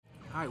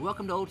All right,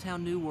 welcome to Old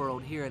Town New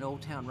World here in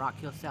Old Town Rock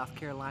Hill, South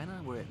Carolina.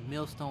 We're at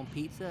Millstone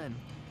Pizza, and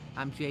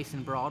I'm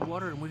Jason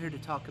Broadwater, and we're here to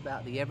talk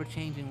about the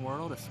ever-changing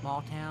world of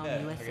small town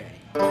USA.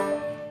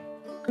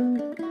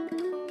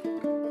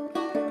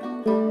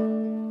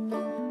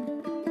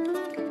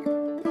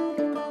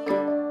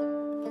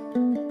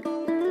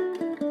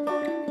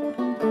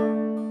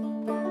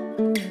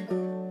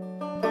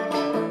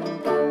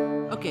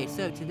 Okay,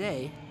 so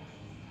today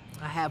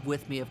I have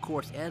with me, of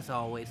course, as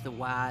always, the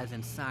wise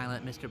and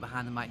silent Mr.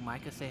 Behind the Mic,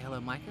 Micah. Say hello,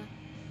 Micah.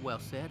 Well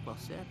said, well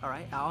said. All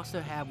right, I also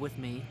have with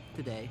me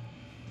today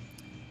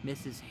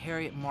Mrs.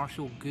 Harriet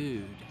Marshall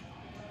Goode,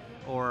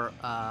 or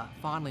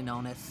fondly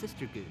known as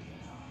Sister Goode.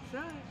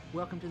 That's right.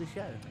 Welcome to the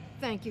show.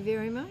 Thank you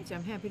very much.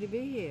 I'm happy to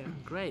be here.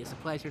 Great, it's a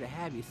pleasure to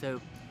have you.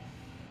 So,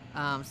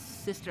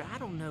 Sister, I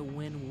don't know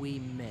when we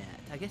met.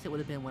 I guess it would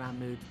have been when I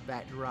moved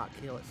back to Rock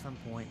Hill at some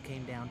point,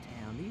 came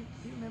downtown. Do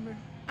you remember?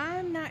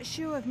 I'm not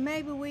sure if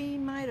maybe we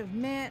might have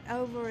met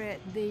over at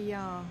the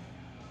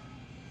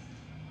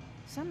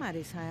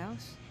somebody's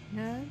house.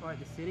 No? Or at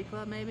the City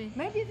Club, maybe?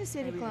 Maybe the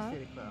City Club. The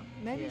City Club.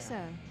 Maybe Yeah,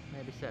 so.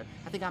 Maybe so.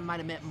 I think I might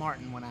have met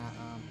Martin when I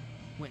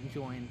went and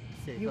joined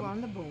City You Club. were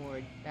on the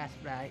board. That's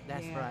right.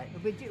 That's Yeah. right.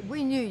 But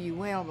we knew you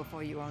well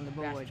before you were on the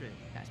board. That's true.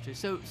 That's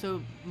true.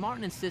 So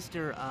Martin and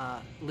Sister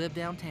live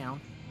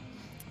downtown.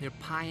 They're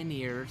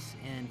pioneers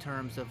in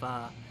terms of,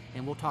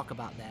 and we'll talk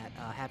about that,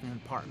 having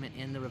an apartment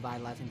in the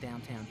revitalizing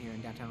downtown here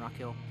in downtown Rock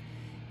Hill.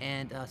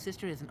 And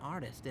Sister is an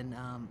artist. And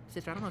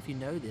Sister, I don't know if you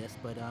know this,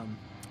 but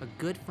a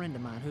good friend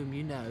of mine, whom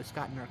you know,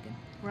 Scott Nurkin,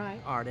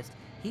 Right. artist,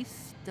 he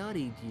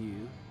studied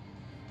you,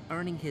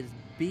 earning his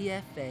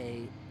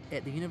BFA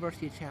at the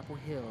University of Chapel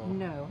Hill.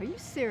 No, are you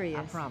serious?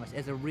 I promise,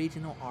 as a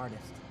regional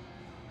artist.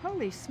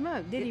 Holy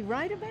smoke! Did he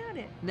write about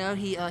it? No,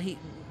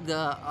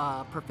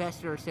 the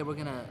professor said we're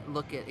gonna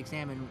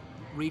examine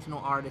regional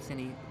artists, and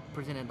he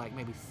presented like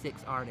maybe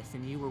 6 artists,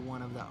 and you were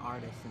one of the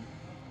artists. And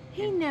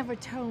He never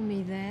told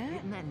me that.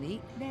 isn't that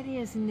neat? That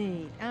is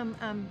neat.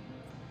 I'm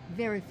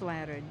very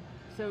flattered.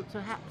 So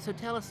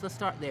tell us. Let's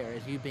start there.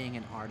 As you being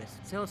an artist,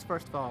 tell us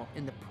first of all,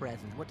 in the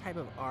present, what type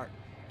of art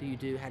do you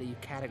do? How do you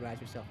categorize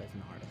yourself as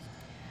an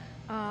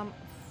artist?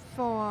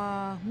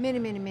 For many,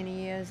 many,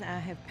 many years, I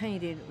have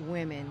painted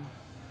women.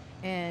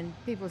 And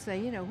people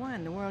say, why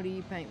in the world do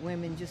you paint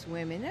women, just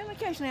women? And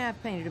occasionally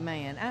I've painted a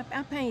man.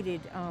 I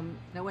painted,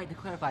 Now wait, to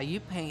clarify,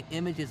 you paint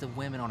images of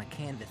women on a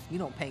canvas. You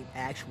don't paint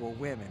actual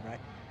women,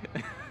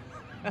 right?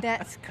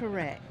 that's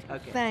correct.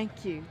 Okay.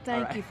 Thank you. All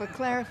Thank right. you for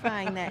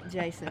clarifying that,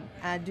 Jason.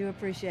 I do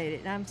appreciate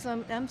it. I'm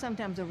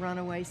sometimes a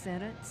runaway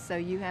sentence, so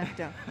you have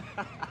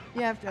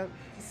to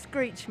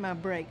screech my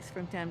brakes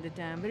from time to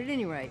time. But at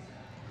any rate,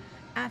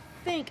 I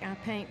think I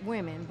paint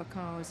women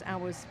because I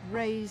was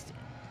raised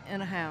in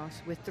a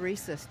house with 3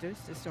 sisters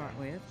to start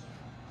with.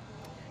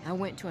 I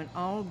went to an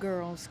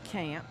all-girls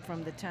camp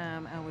from the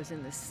time I was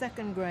in the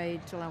 2nd grade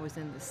till I was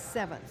in the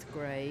 7th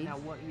grade. Now,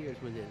 what years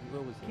was it?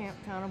 What was this? Camp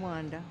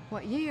Tonawanda.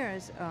 What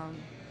years?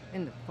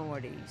 In the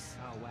 40s.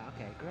 Oh wow.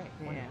 Okay, great.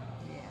 Yeah, Wonderful.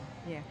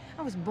 yeah.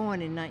 I was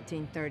born in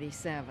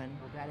 1937.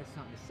 Well, that is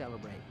something to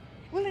celebrate.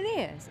 Well, it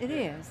is. It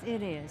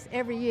is.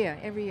 Every year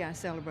I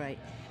celebrate.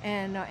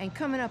 And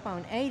coming up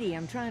on 80,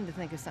 I'm trying to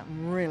think of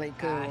something really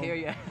cool. I hear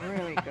ya.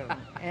 Really cool.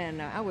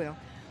 And I will.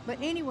 But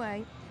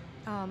anyway,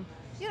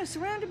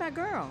 surrounded by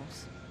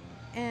girls.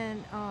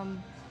 And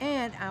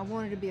I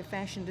wanted to be a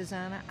fashion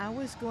designer. I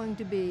was going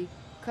to be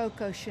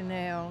Coco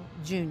Chanel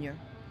Jr.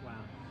 Wow.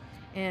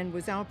 And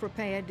was all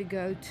prepared to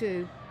go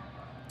to,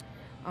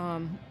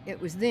 it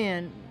was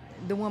then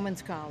the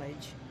Women's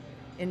College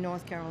in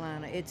North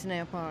Carolina. It's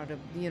now part of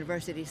the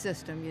university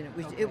system.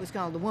 It was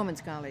called the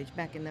Women's College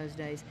back in those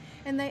days.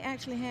 And they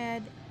actually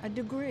had a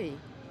degree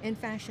in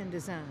fashion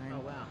design. Oh,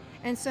 wow.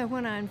 And so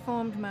when I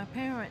informed my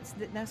parents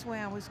that that's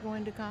where I was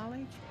going to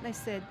college, they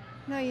said,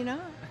 "No, you're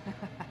not."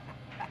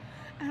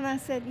 And I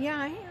said, "Yeah,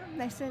 I am."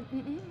 They said,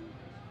 "Mm-mm."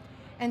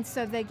 And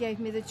so they gave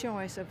me the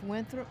choice of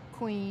Winthrop,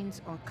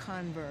 Queens, or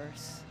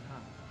Converse.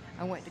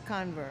 I went to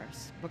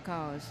Converse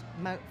because,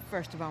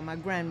 first of all, my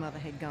grandmother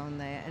had gone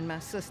there, and my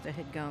sister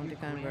had gone to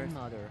Converse.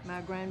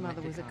 My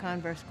grandmother was a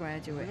Converse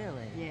graduate.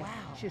 Really? Yeah. Wow.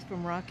 She's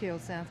from Rock Hill,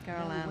 South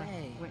Carolina. No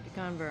way. Went to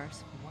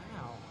Converse.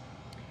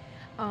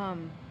 Wow.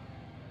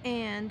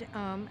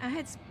 I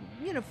had,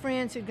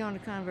 friends who'd gone to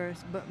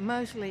Converse, but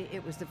mostly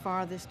it was the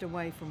farthest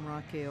away from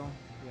Rock Hill.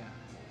 Yeah.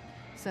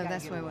 So Gotta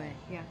that's get where we away. went.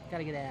 Yeah. Got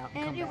to get out.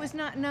 And come it back. was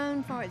not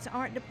known for its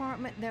art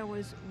department. There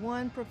was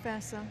one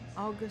professor,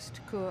 August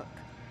Cook,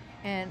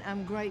 and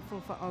I'm grateful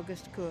for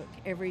August Cook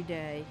every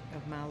day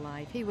of my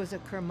life. He was a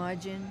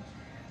curmudgeon,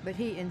 but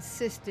he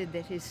insisted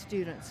that his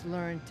students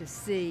learn to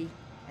see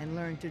and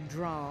learn to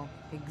draw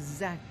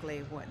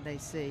exactly what they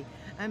see.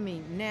 I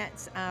mean,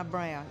 Nat's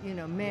eyebrow,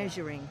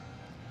 measuring.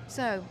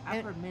 So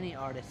I've heard many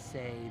artists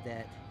say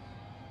that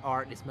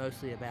art is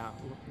mostly about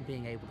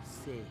being able to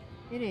see.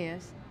 It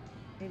is.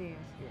 It is.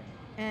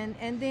 Yeah.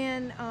 And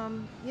then,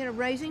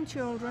 raising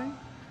children.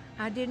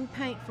 I didn't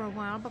paint for a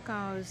while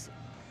because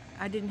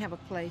I didn't have a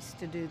place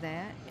to do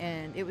that,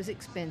 and it was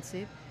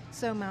expensive.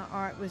 So my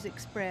art was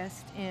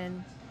expressed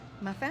in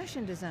my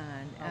fashion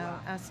design. Oh, wow.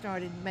 I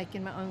started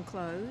making my own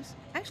clothes.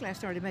 Actually, I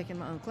started making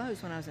my own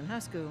clothes when I was in high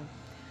school.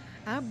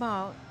 I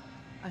bought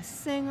a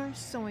Singer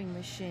sewing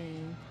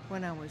machine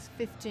when I was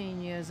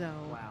 15 years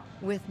old. Wow.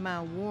 With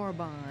my war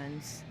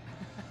bonds.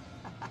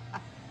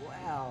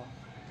 Wow.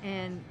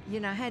 And,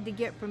 I had to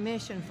get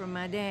permission from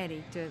my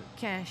daddy to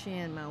cash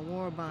in my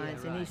war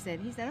bonds. Yeah, And right.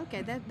 he said,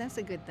 okay, that's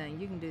a good thing.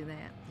 You can do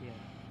that.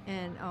 Yeah.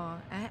 And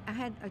I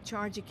had a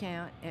charge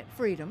account at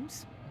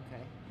Freedom's,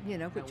 Okay.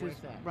 which was where's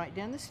that? right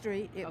down the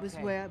street. It was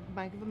Okay. where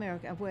Bank of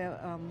America, where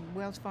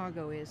Wells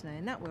Fargo is now.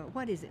 Not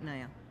what is it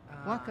now?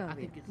 What I of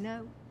think it?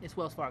 No, It's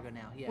Wells Fargo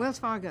now. Yeah. Wells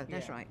Fargo.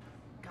 That's Yeah. right.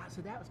 God,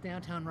 so that was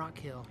downtown Rock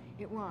Hill.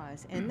 It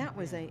was, and that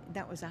was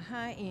a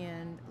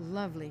high-end,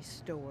 lovely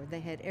store. They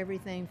had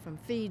everything from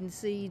feed and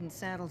seed and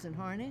saddles and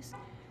harness,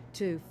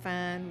 to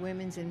fine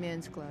women's and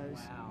men's clothes,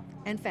 Wow.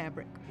 and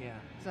fabric. Yeah.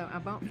 So I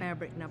bought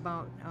fabric, and I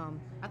bought.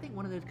 I think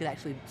one of those could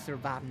actually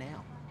survive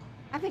now.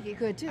 I think it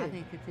could too. I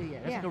think it could too. Yeah.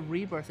 That's Yeah. like a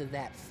rebirth of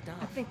that stuff.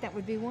 I think that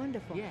would be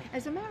wonderful. Yeah.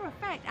 As a matter of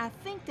fact, I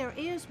think there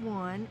is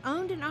one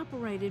owned and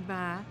operated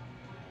by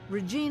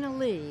Regina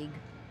League,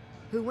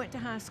 who went to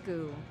high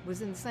school,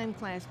 was in the same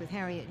class with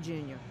Harriet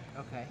Jr.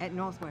 Okay. at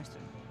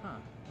Northwestern. Huh.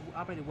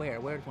 Operated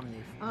where? Where's one of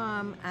these?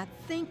 I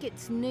think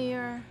it's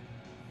near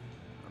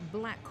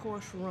Black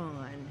Horse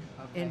Run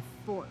Okay. in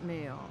Fort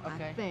Mill.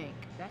 Okay. I think.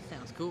 That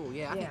sounds cool.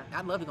 Yeah. Yeah.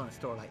 I'd love to go in a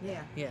store like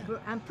that. Yeah.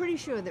 But I'm pretty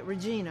sure that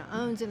Regina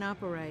owns and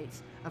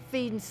operates a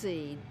feed and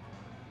seed.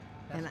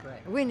 That's and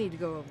great. we need to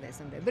go over that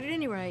someday. But at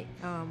any rate,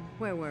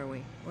 where were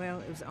we? Well,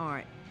 it was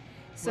art.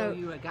 So Well,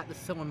 you got the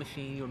sewing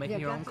machine. You were making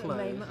yeah, your own got to clothes.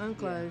 make my own Yeah.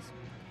 clothes.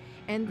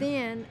 And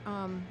then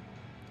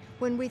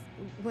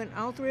when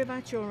all three of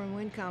our children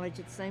were in college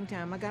at the same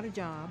time, I got a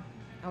job.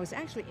 I was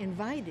actually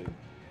invited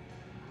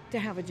to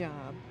have a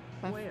job.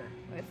 Where?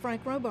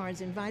 Frank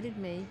Robards invited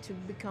me to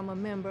become a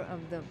member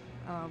of the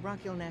Rock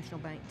Hill National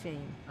Bank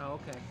team. Oh,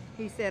 okay.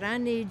 He said, I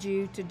need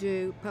you to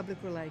do public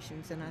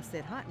relations. And I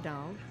said, hot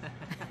dog.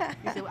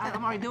 You said, well,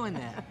 I'm already doing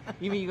that.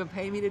 You mean you're going to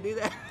pay me to do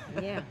that?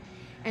 Yeah.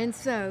 And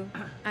so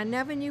I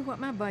never knew what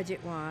my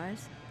budget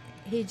was.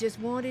 He just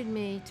wanted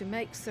me to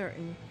make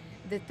certain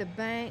that the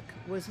bank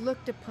was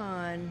looked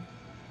upon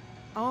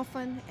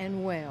often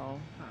and well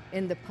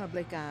in the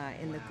public eye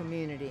in the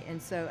community.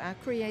 And so I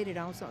created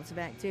all sorts of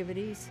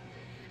activities.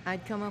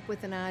 I'd come up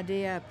with an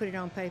idea, I put it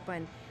on paper,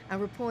 and I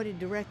reported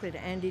directly to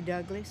Andy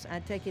Douglas.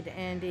 I'd take it to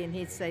Andy, and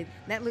he'd say,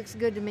 that looks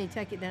good to me,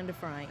 take it down to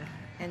Frank.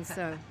 And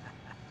so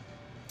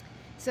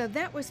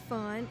that was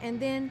fun. And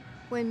then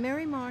when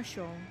Mary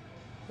Marshall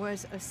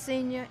was a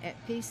senior at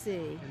PC,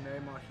 And Mary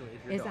Marshall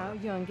is your is daughter. our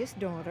youngest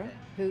daughter, Okay.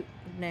 who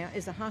now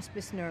is a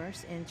hospice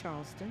nurse in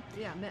Charleston.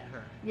 Yeah, I met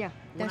her. Yeah,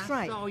 When that's I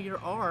right. saw your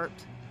art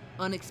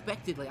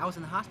unexpectedly, I was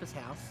in the hospice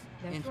house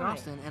That's in right.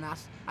 Charleston, and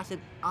I said,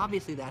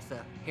 obviously that's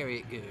a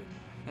Harriet Goode.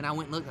 And I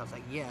went and looked, I was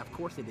like, yeah, of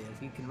course it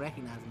is. You can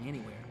recognize me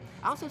anywhere.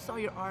 I also saw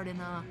your art in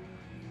a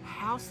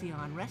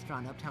Halcyon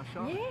restaurant uptown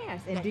Charlotte.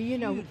 Yes, and That do you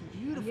know? huge,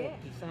 beautiful Yes,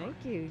 piece of thank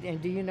art. you. And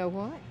do you know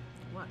what?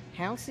 What?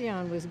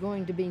 Halcyon was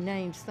going to be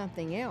named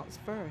something else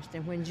first,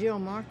 and when Jill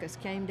Marcus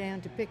came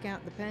down to pick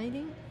out the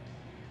painting,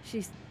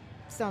 she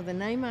saw the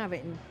name of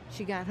it, and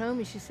she got home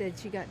and she said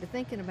she got to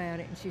thinking about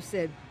it, and she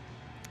said,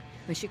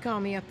 when she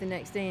called me up the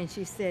next day, and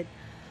she said,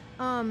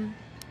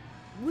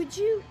 would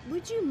you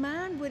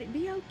mind? Would it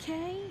be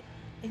okay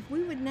if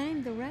we would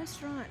name the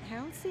restaurant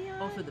Halcyon?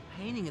 Also, the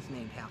painting is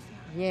named Halcyon.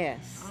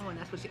 Yes. Oh, and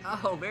that's what she.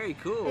 Oh, very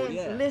cool. And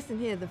Yeah. listen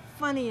here, the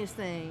funniest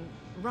thing,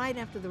 right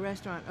after the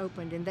restaurant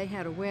opened and they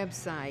had a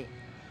website,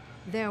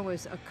 there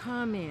was a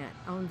comment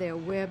on their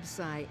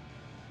website.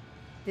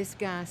 This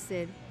guy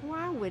said,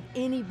 why would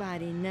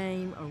anybody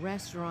name a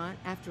restaurant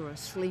after a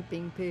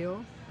sleeping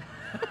pill?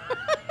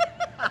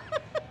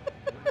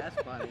 That's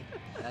funny.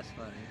 That's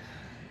funny.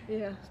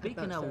 Yeah.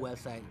 Speaking of a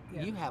website,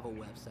 you have a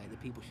website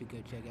that people should go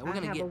check out. We're I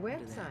going to have get a into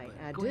that, website.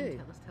 but I go ahead and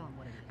do. let's tell them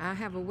what it is. I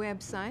have a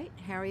website,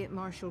 Harriet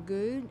Marshall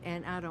Goode,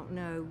 and I don't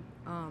know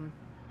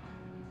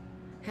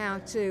how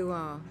to,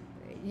 I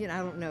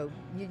don't know.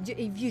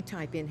 If you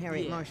type in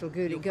Harriet Yeah, Marshall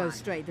Goode, you'll it goes find it.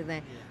 straight to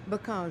that. Yeah.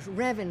 Because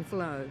Reverend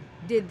Flo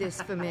did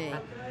this for me.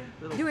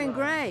 Little Doing plug.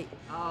 great.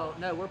 Oh,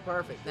 no, we're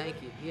perfect. Thank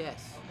you.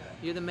 Yes,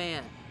 you're the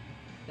man.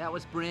 That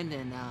was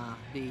Brendan,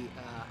 the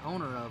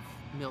owner of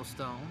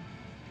Millstone,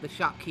 the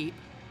shopkeep.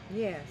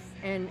 Yes,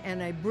 and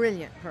a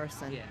brilliant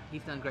person. Yeah,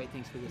 he's done great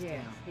things for this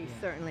Yes, town. he yeah.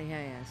 certainly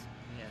has.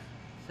 Yeah.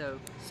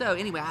 So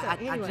anyway, I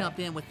anyway. jumped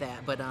in with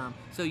that. But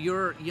so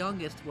your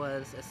youngest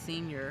was a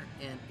senior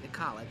in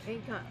college.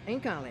 In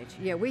college,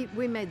 yeah, we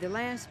made the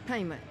last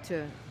payment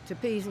to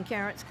Peas and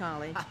Carrots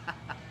College,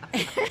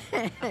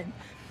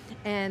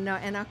 and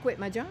I quit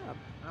my job.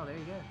 Oh, there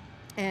you go.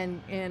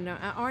 And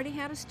I already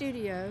had a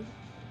studio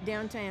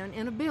downtown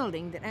in a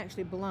building that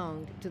actually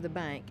belonged to the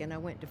bank. And I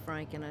went to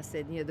Frank and I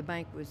said, the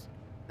bank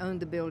owned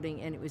the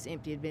building and it was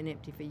empty. It had been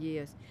empty for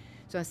years.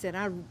 So I said,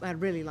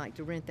 I'd really like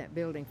to rent that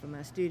building for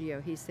my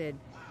studio. He said,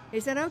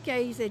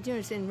 okay. He said,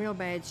 it's in real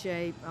bad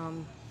shape.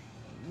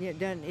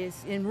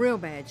 It's in real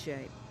bad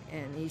shape.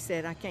 And he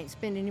said, I can't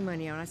spend any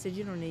money on it. I said,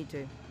 you don't need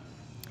to.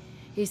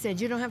 He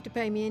said, "You don't have to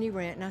pay me any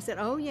rent." And I said,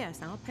 "Oh, yes,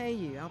 I'll pay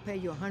you. I'll pay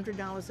you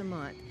 $100 a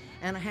month."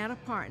 And I had a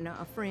partner,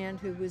 a friend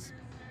who was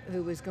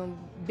going to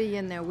be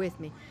in there with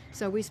me.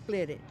 So we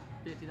split it.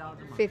 $50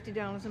 a month.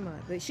 $50 a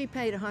month. But she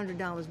paid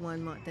 $100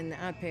 one month, and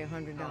I'd pay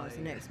 $100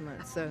 the next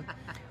month. So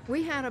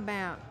we had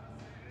about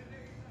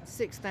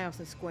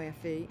 6,000 square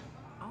feet.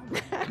 Oh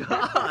my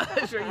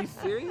gosh, are you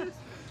serious?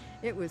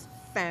 It was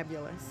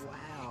fabulous.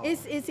 Wow.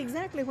 It's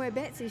exactly where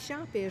Betsy's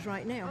shop is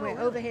right now, where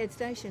really? Overhead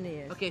Station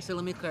is. Okay, so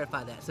let me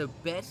clarify that. So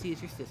Betsy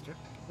is your sister.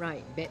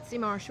 Right. Betsy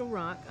Marshall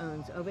Rock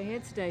owns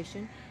Overhead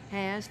Station,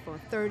 has for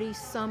 30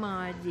 some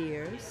odd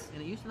years.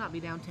 And it used to not be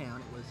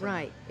downtown. It was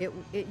Right.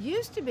 It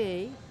used to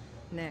be,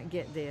 now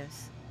get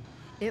this,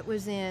 it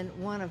was in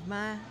one of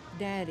my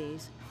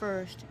daddy's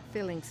first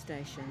filling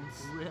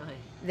stations Really?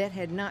 that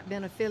had not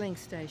been a filling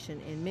station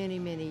in many,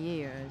 many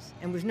years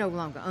and was no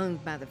longer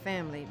owned by the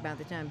family by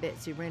the time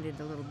Betsy rented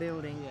the little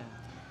building. Yeah.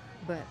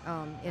 But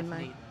in That's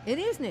my neat. it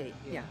is neat.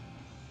 Yeah.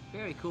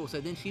 Very cool.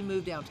 So then she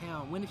moved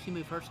downtown. When did she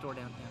move her store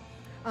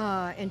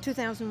downtown? In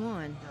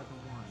 2001.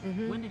 2001.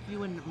 Mhm. When did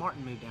you and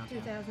Martin move downtown?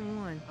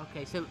 2001.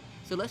 Okay, so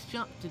let's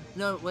jump to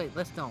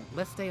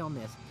let's stay on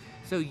this.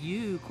 So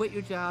you quit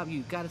your job,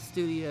 you got a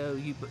studio,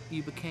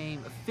 you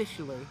became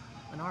officially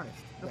an artist,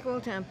 A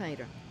full-time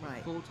painter.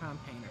 Right. full-time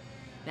painter.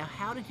 Now,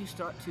 how did you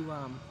start to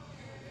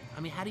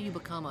how do you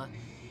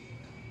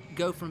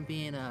go from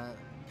being a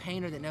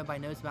painter that nobody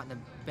knows about in the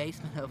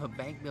basement of a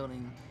bank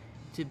building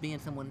to being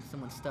someone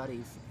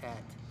studies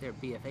at their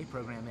BFA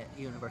program at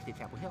University of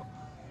Chapel Hill?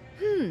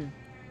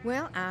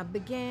 Well, I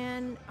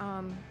began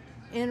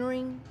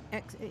entering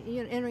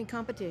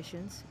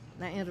competitions.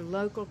 I entered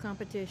local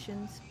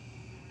competitions,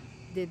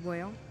 did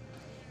well.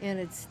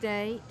 Entered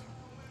state,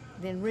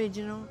 then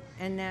regional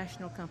and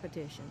national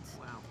competitions.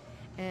 Wow.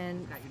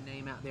 And Got your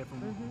name out there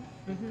from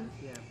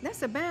yeah.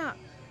 that's about,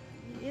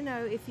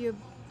 if you're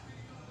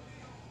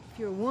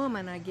a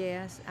woman, I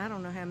guess. I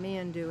don't know how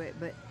men do it,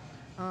 but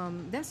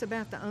that's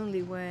about the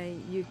only way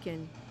you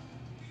can.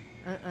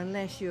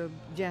 Unless you're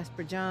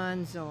Jasper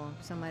Johns or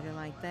somebody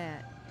like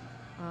that,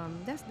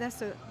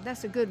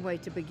 that's a good way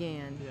to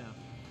begin. Yeah.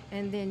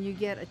 And then you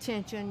get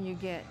attention,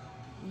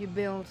 you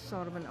build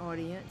sort of an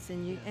audience,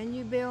 and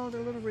you build a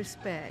little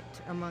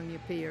respect among your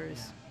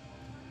peers.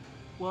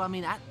 Well,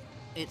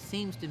 it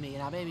seems to me,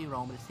 and I may be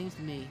wrong, but it seems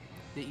to me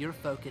that your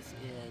focus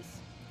is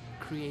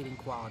creating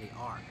quality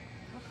art.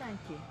 Well, thank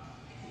you.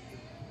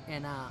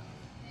 And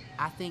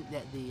I think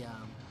that the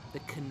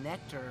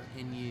connector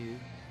in you,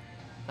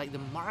 like the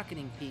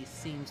marketing piece,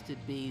 seems to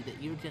be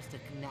that you're just a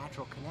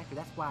natural connector.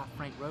 That's why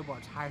Frank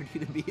Robarts hired you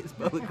to be his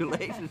public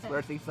relations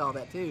person. He saw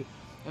that too.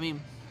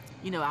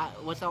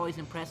 What's always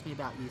impressed me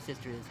about you,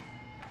 sister, is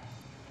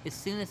as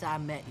soon as I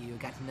met you,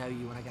 got to know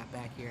you when I got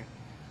back here,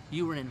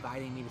 you were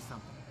inviting me to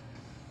something.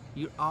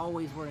 You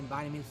always were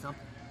inviting me to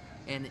something.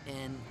 And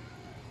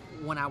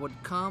when I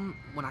could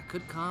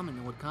come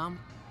and would come,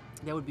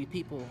 there would be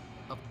people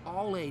of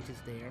all ages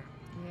there.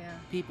 Yeah.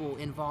 People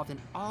involved in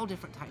all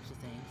different types of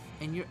things,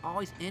 and you're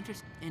always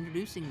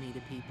introducing me to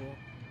people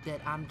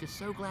that I'm just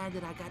so glad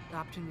that I got the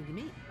opportunity to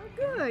meet.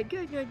 Oh,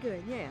 good.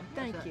 Yeah,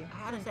 thank you.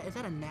 Is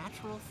that a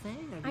natural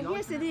thing? I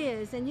guess it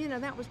is, and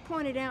that was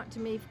pointed out to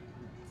me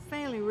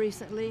fairly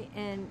recently,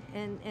 and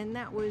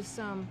that was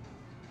a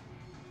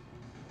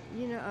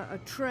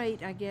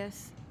trait, I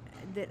guess,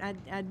 that I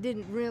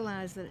didn't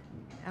realize that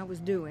I was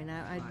doing.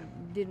 I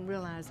didn't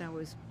realize I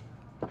was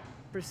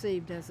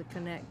perceived as a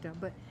connector,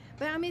 but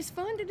it's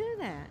fun to do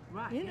that.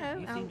 Right. You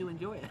seem to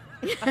enjoy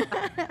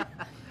it.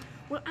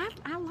 Well,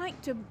 I like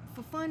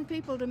for fun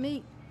people to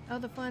meet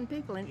other fun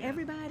people, and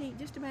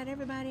just about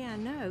everybody I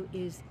know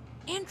is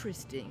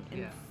interesting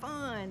and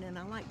fun, and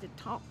I like to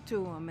talk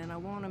to them, and I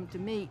want them to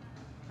meet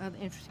other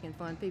interesting and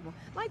fun people.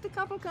 Like the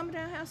couple coming to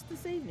our house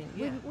this evening.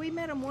 Yeah. We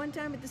met them one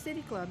time at the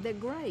City Club. They're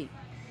great.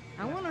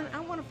 I want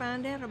to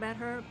find out about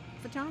her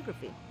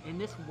photography. And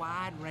this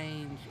wide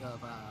range of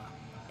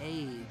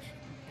age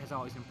has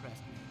always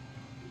impressed me.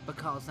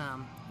 Because,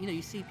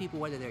 you see people,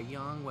 whether they're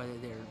young, whether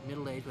they're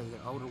middle-aged, whether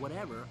they're older,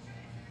 whatever,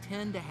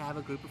 tend to have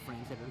a group of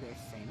friends that are their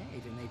same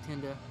age, and they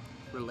tend to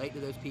relate to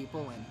those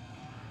people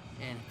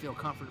and feel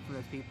comforted from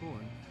those people,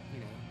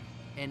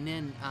 and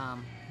then,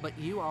 but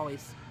you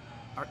always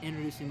are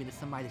introducing me to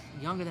somebody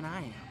that's younger than I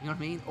am, you know what I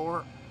mean?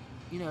 Or,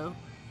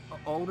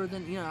 older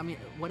than,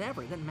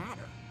 whatever, it doesn't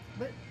matter.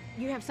 But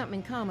you have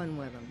something in common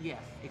with them.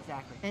 Yes,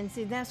 exactly. And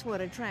see, that's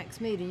what attracts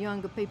me to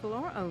younger people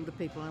or older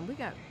people, and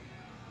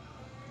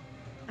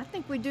I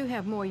think we do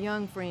have more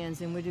young friends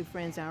than we do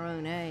friends our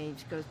own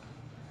age.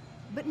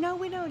 But no,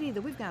 we don't either.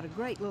 We've got a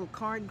great little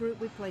card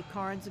group. We play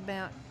cards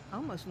about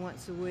almost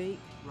once a week.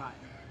 Right.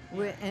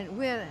 We're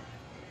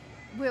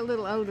a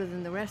little older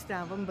than the rest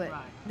of them, but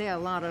they're a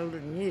lot older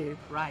than you.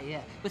 Right,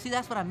 yeah. But see,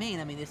 that's what I mean.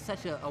 It's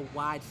such a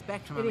wide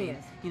spectrum. It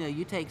is.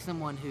 You take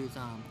someone who's,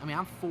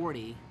 I'm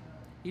 40.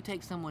 You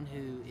take someone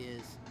who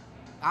is,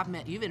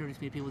 you've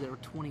introduced me to people that are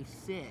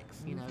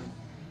 26,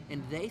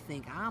 and they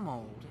think I'm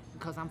old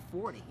because I'm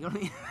 40. You know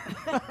what I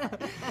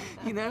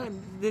mean? And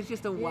there's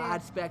just a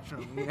wide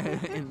spectrum,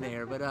 in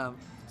there. But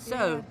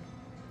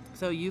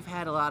So you've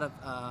had a lot of,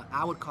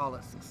 I would call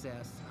it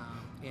success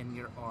in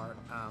your art,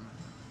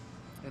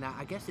 and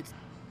I guess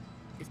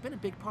it's been a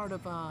big part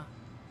of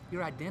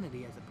your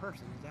identity as a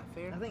person. Is that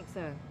fair? I think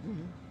so.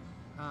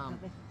 Mm-hmm. I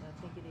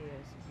think it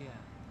is. Yeah.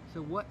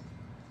 So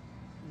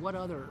what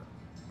other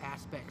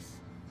aspects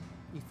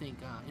you think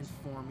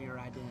inform your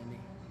identity?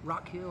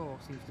 Rock Hill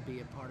seems to be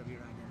a part of your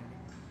identity.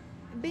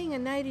 Being a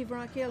native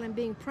Rock Hill and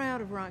being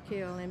proud of Rock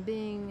Hill and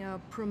being a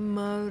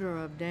promoter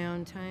of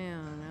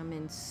downtown, I'm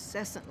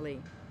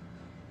incessantly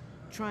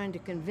trying to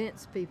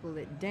convince people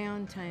that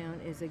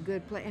downtown is a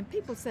good place. And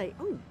people say,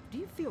 "Oh, do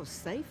you feel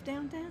safe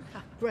downtown?"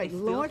 Great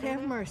Lord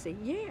have mercy.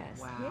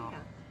 Yes. Wow.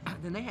 Yeah.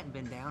 Then they hadn't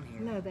been down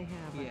here. No, they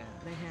haven't. Yeah.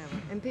 They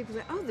haven't. And people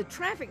say, "Oh, the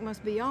traffic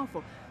must be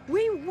awful."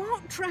 We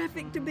want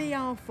traffic to be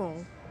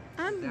awful.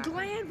 I'm Exactly.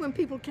 glad when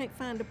people can't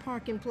find a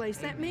parking place.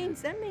 That Amen.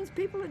 means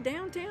people are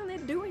downtown. They're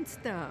doing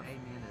stuff.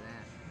 Amen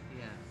to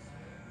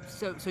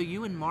that. Yeah. So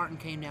you and Martin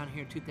came down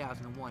here in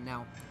 2001.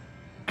 Now,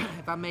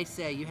 if I may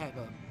say, you have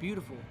a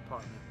beautiful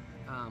apartment,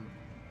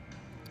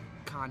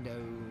 condo,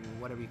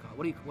 whatever you call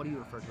it. What do you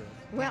refer to it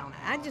as? Well,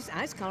 I Townhouse?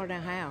 just call it a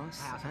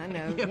house. House, I okay.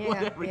 know. Yeah,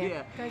 whatever,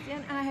 yeah. Because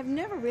I have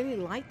never really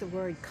liked the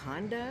word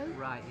condo,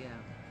 Right. Yeah.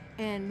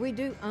 and we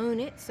do own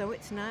it, so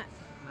it's not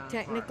Not an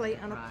technically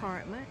an right.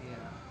 apartment. Yeah.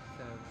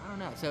 So I don't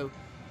know.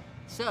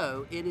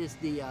 So it is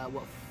the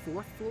what,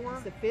 fourth floor?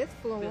 It's the fifth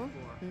floor. Fifth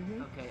floor.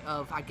 Mhm. Okay.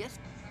 Of I guess.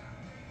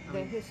 I The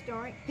mean,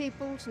 historic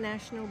People's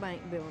National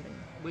Bank building.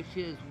 which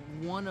is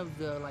one of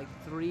the like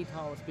 3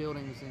 tallest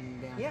buildings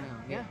in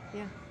downtown. Yeah.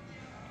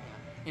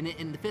 And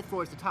the fifth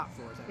floor is the top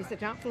floor. Is that It's right?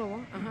 the top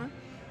floor.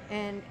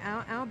 And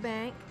our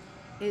bank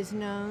is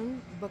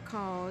known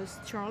because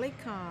Charlie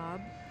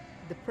Cobb,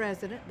 the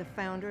president, the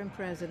founder and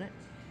president,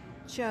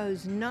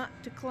 chose not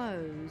to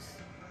close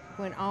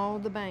when all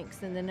the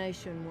banks in the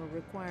nation were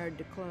required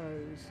to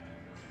close.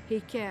 He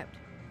kept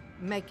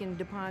making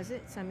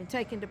deposits,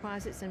 taking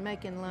deposits and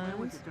making When was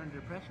loans. it during the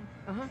Depression?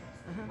 Uh-huh.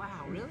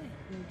 Wow, really?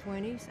 In the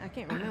 20s. I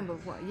can't remember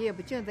what year,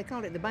 but they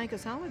called it the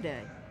banker's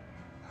holiday.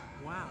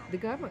 Wow. The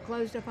government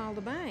closed up all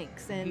the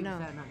banks, He and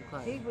decided not to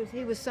close.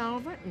 he was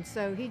solvent, and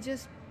so he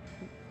just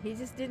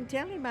didn't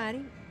tell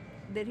anybody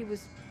that he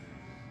was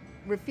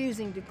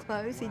refusing to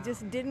close. Wow. He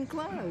just didn't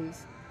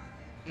close.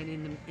 And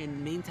in the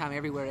meantime,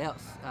 everywhere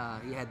else,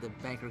 you had the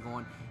banker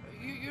going,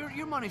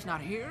 your money's not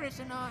here. It's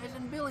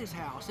in Billy's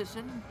house. It's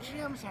in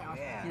Jim's house.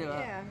 Yeah, You know,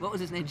 yeah. What was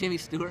his name? Jimmy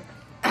Stewart.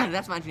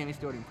 That's my Jimmy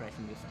Stewart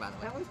impression, just by the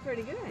way. That was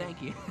pretty good. Thank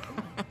you.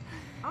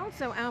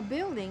 Also, our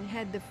building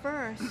had the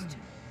first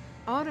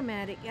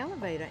automatic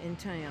elevator in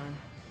town.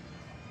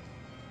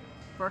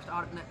 First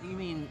audit. You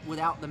mean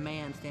without the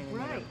man standing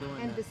there Right.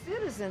 doing And the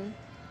Citizen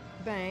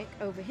Bank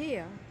over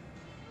here,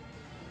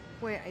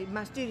 where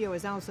my studio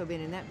has also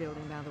been in that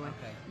building, by the way.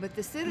 Okay. But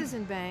the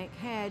Citizen Bank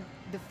had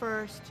the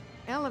first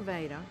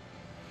elevator,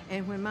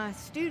 and when my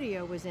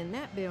studio was in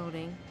that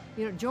building,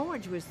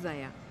 George was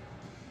there.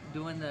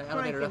 doing the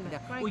elevator up and Cranking down. the-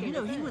 Well, cranking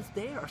the he thing. was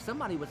there, or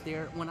somebody was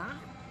there when I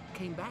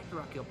came back to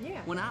Rock Hill.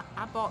 Yeah. When I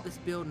bought this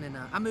building, and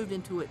I moved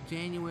into it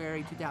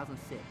January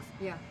 2006.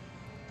 Yeah.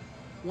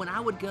 When I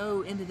would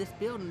go into this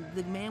building,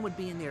 the man would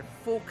be in there,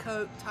 full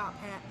coat, top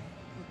hat,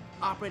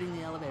 operating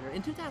the elevator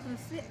in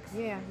 2006.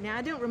 Yeah. Now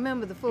I don't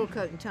remember the full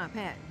coat and top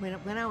hat.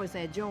 When I was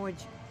there,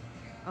 George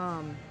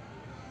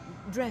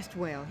dressed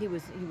well. He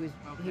was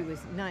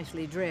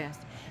nicely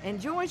dressed. And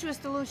George was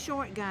the little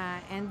short guy.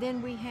 And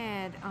then we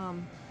had I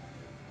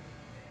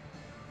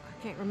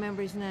can't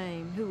remember his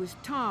name, who was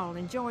tall.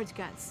 And George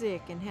got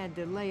sick and had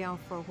to lay off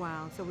for a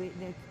while. So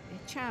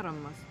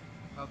Chatham was.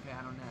 Okay,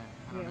 I don't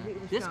know. Yeah, he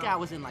was This tall. guy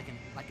was in like an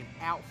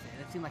outfit.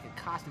 It seemed like a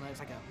costume. It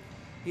was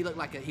he looked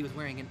like he was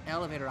wearing an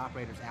elevator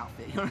operator's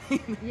outfit. You know what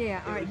I mean?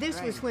 Yeah. All It right. was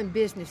This was strange. when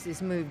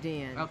businesses moved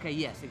in. Okay.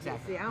 Yes.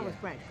 Exactly. See, I was yeah.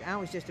 practically. I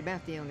was just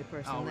about the only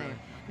person Oh, there. really?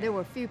 Okay. There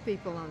were a few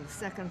people on the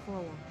second floor.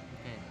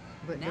 Okay.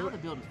 But Now the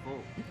building's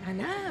full. I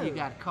know. You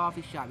got a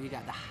coffee shop, you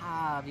got the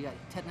Hive, you got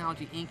a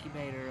technology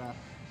incubator,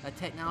 a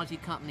technology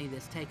company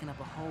that's taking up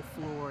a whole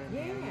floor in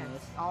there. You know, Yes.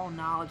 it's all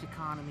knowledge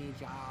economy,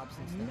 jobs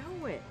and stuff.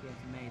 know it. Yeah,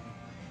 it's amazing.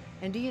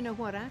 And do you know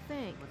what I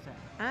think? What's that?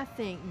 I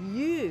think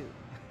you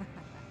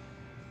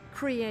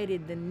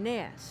created the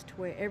nest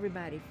where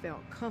everybody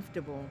felt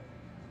comfortable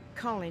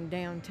calling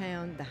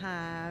downtown the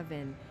Hive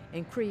and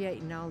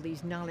creating all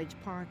these knowledge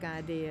park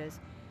ideas.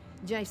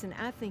 Jason,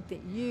 I think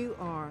that you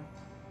are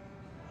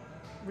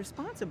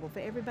responsible for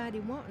everybody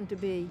wanting to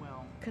be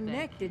Well,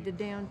 connected thank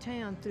to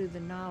downtown through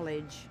the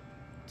knowledge,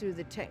 through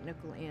the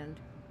technical end.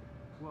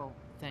 Well,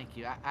 thank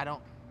you. I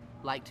don't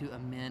like to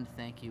amend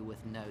thank you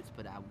with notes,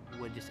 but I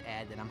would just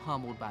add that I'm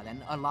humbled by that.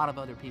 And a lot of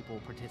other people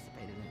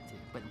participated in it too.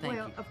 But thank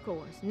Well, you. of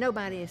course.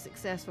 Nobody is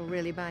successful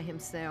really by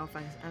himself,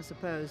 I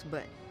suppose,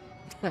 but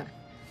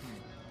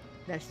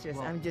that's just,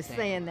 Well, I'm just thank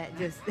saying that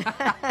just.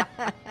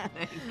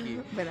 Thank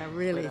you. But I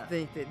really But,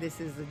 think that this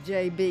is a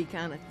JB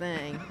kind of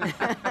thing.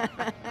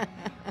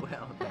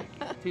 Well, thank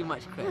you. Too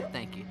much credit.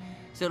 Thank you.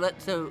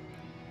 So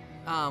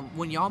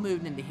when y'all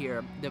moved into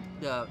here,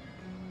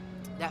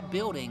 that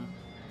building,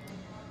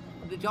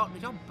 did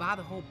y'all buy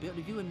the whole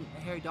building? Did you and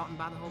Harry Dalton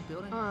buy the whole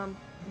building?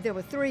 There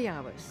were three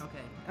of us.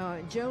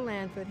 Okay. Joe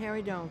Lanford,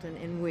 Harry Dalton,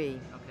 and we.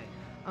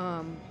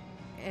 Okay.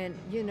 And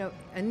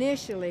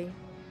initially,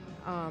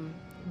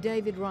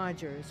 David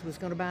Rogers was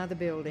going to buy the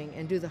building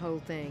and do the whole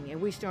thing, and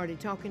we started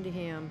talking to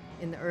him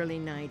in the early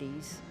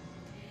 90s.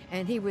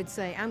 And he would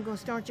say, I'm going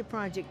to start your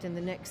project in the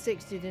next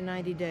 60 to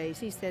 90 days.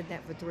 He said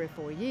that for 3 or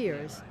 4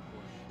 years.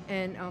 Yeah,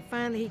 right. And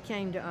finally he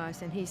came to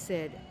us and he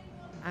said,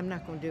 I'm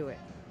not going to do it.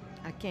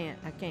 I can't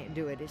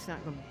do it. It's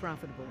not going to be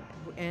profitable.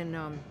 And,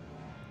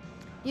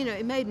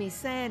 it made me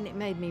sad and it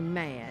made me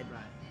mad.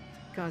 Right.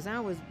 Because I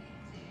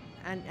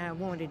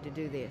wanted to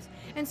do this.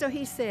 And so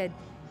he said,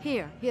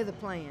 here are the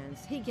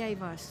plans. He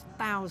gave us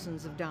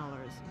thousands of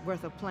dollars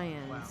worth of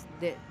plans.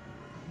 Wow.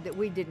 that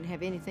we didn't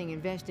have anything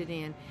invested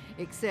in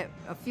except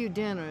a few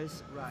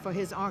dinners Right. for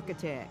his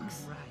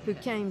architects Right. who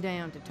came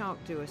down to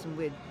talk to us, and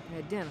we'd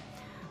had dinner.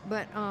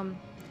 But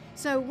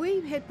so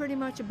we had pretty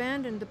much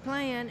abandoned the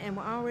plan and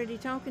were already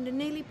talking to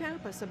Neely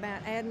Pappas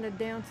about adding a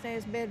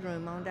downstairs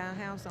bedroom onto our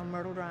house on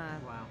Myrtle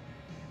Drive.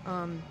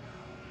 Wow.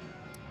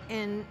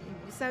 And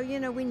so,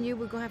 we knew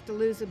we were going to have to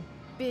lose a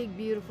big,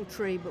 beautiful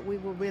tree, but we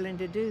were willing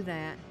to do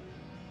that.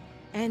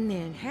 And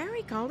then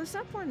Harry called us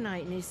up one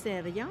night and he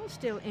said, are y'all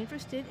still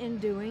interested in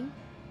doing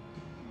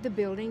the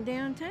building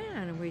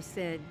downtown? And we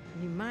said,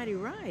 you're mighty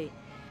right.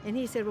 And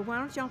he said, well, why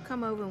don't y'all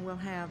come over and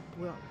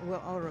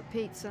we'll order a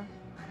pizza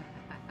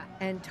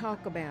and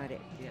talk about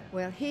it. Yeah.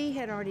 Well, he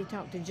had already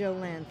talked to Joe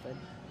Lanford,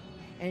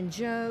 and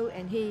Joe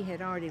and he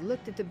had already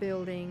looked at the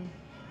building,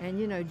 and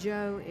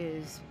Joe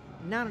is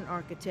not an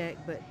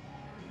architect, but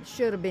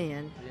should have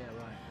been.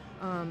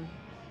 Yeah, right.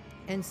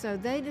 And so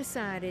they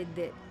decided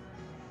that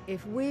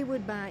if we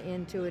would buy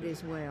into it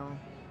as well,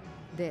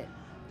 that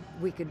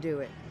we could do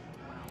it.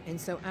 And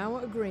so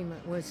our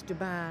agreement was to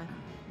buy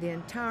the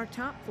entire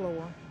top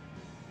floor.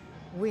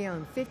 We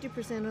own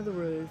 50% of the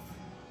roof,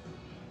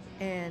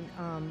 and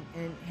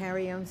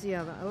Harry owns the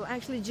other. Oh,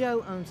 actually,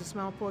 Joe owns a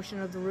small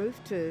portion of the roof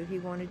too. He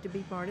wanted to be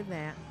part of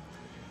that,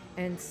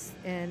 and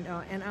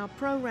our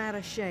pro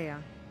rata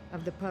share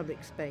of the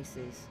public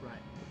spaces.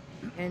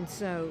 Right. And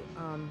so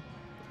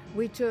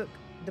we took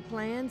the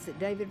plans that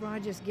David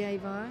Rogers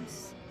gave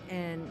us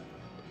and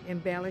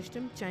embellished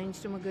them,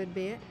 changed them a good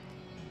bit.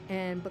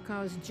 And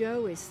because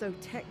Joe is so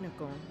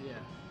technical, Yeah.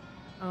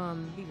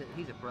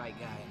 He's a bright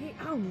guy.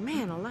 oh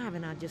man alive,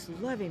 and I just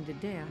love him to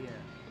death.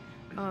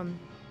 Yeah.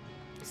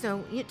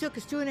 So it took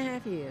us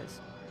 2.5 years.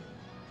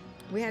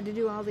 We had to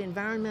do all the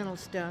environmental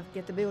stuff,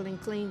 get the building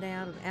cleaned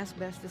out of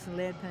asbestos and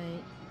lead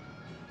paint.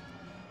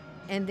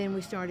 And then we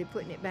started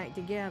putting it back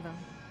together.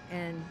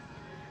 And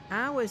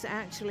I was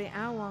actually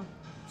our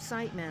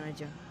site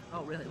manager.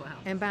 Oh, really? Wow.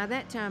 And by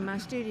that time, my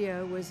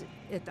studio was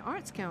at the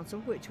Arts Council,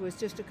 which was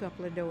just a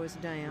couple of doors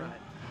down. Right.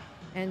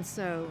 And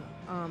so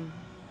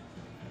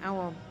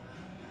our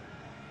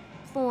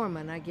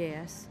foreman, I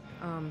guess,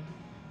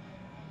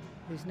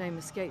 whose name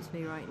escapes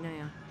me right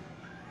now,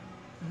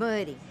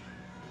 Buddy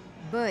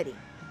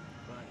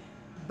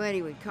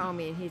would call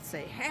me and he'd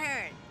say,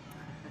 Harriet,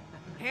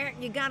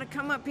 you got to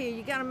come up here.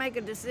 You got to make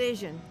a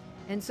decision.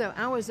 And so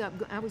I was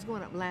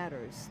going up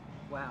ladders.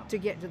 Wow. To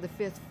get to the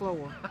 5th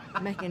floor,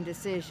 making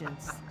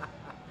decisions.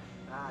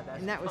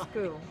 And that was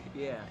cool.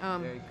 Yeah,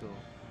 very cool.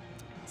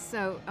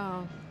 So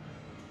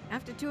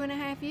after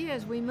 2.5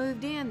 years, we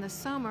moved in the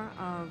summer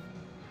of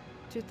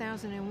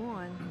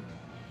 2001,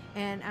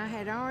 and I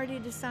had already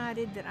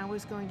decided that I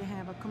was going to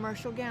have a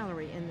commercial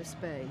gallery in the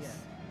space. Yeah.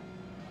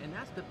 And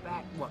that's the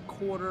back,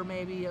 quarter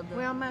maybe of the...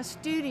 Well, my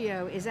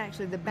studio is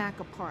actually the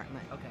back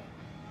apartment. Okay.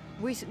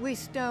 We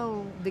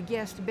stole the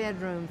guest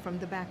bedroom from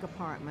the back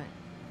apartment,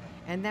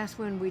 and that's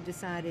when we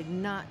decided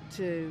not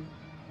to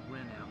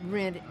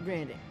rent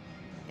it.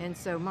 And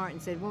so Martin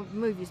said, well,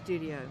 move your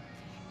studio,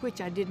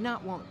 which I did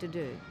not want to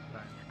do.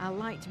 Right. I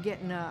liked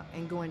getting up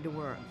and going to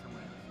work.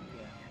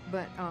 Yeah.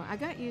 But I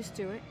got used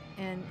to it,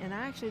 and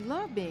I actually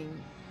love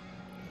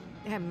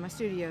having my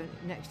studio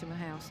next to my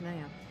house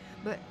now.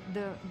 But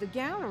the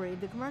gallery,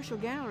 the commercial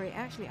gallery,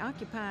 actually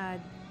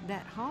occupied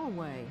that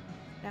hallway.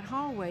 That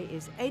hallway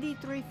is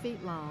 83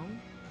 feet long.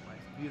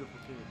 It's beautiful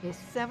too. It's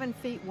 7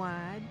 feet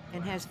wide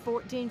and has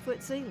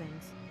 14-foot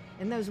ceilings.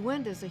 And those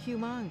windows are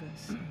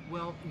humongous.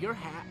 Well, your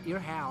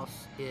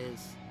house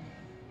is,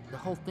 the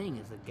whole thing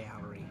is a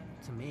gallery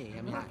to me.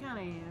 I mean, It kind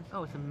of is.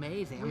 oh, it's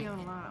amazing. We own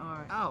a lot of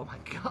art. Oh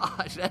my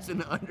gosh, that's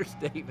an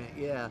understatement.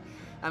 Yeah,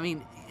 I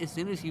mean, as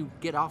soon as you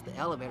get off the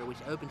elevator, which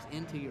opens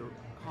into your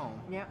home,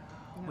 Yep.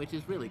 which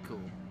is really cool.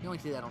 You only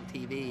see that on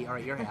TV or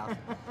at your house,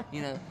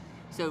 you know.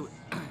 So,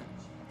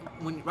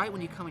 right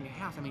when you come in your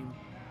house, I mean,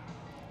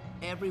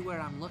 everywhere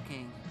I'm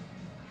looking,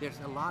 there's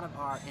a lot of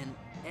art, and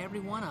every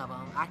one of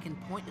them, I can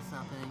point to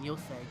something, and you'll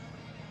say,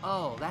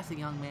 "Oh, that's a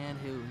young man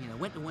who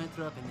went to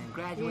Winthrop and then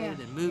graduated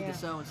and moved to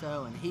so and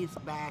so, and he's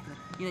back." And,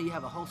 you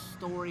have a whole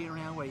story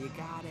around where you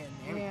got it.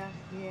 And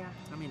Yeah.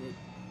 I mean,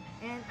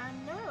 And I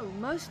know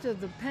most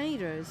of the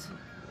painters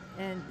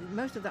and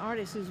most of the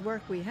artists whose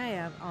work we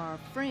have are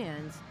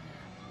friends.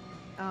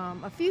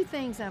 A few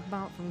things I've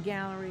bought from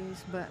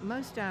galleries, but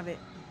most of it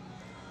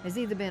has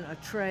either been a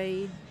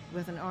trade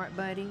with an art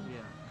buddy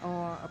Yeah.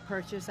 or a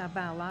purchase. I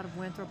buy a lot of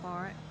Winthrop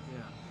art.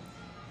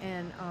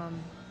 Yeah.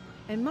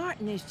 And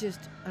Martin is just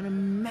an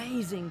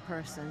amazing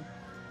person.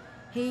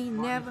 He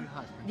Martin's never. your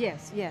husband?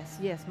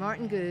 Yes.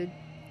 Martin Goode,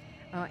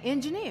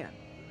 engineer,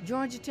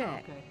 Georgia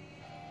Tech.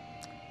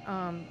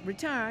 Okay.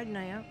 Retired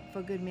now for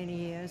a good many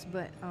years,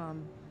 but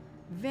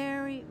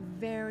very,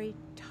 very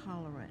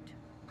tolerant.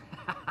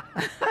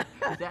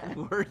 Is that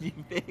the word you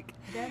pick?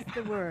 That's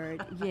the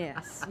word.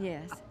 Yes.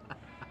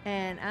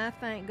 And I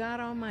thank God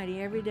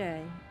Almighty every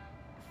day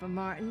for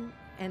Martin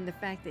and the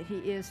fact that he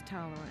is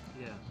tolerant.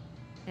 Yeah.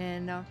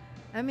 And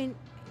I mean,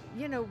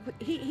 you know,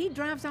 he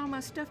drives all my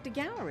stuff to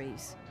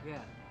galleries. Yeah.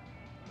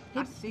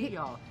 I see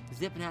y'all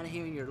zipping out of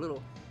here in your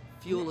little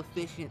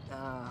fuel-efficient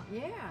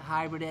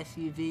hybrid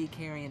SUV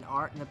carrying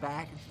art in the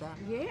back and stuff.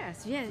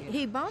 Yes.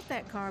 He bought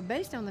that car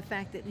based on the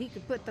fact that he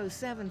could put those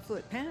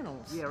 7-foot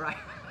panels. Yeah, right.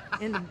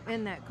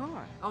 in that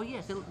car. Oh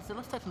yeah, so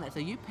let's touch on that. So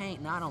you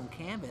paint not on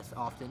canvas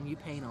often, you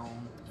paint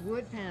on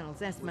Wood panels.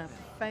 That's my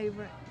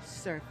favorite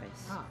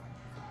surface. Huh.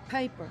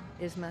 Paper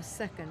is my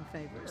second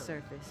favorite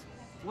surface.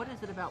 What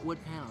is it about wood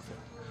panels?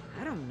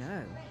 I don't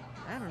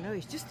know.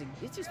 It just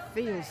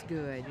feels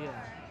good.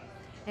 Yeah.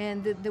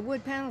 And the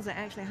wood panels are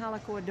actually hollow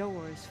core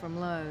doors from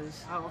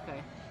Lowe's. Oh,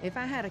 okay. If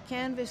I had a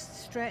canvas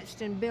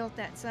stretched and built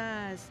that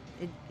size,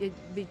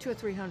 it'd be $200 or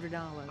 $300.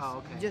 Oh,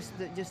 okay.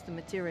 Just the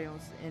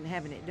materials and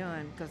having it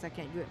done, because I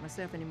can't do it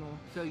myself anymore.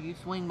 So you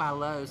swing by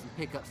Lowe's and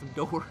pick up some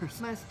doors.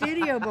 My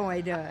studio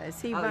boy does.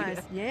 He Oh,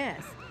 buys. yeah?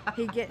 Yes.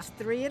 He gets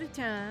 3 at a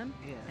time,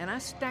 Yeah. and I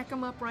stack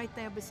them up right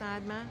there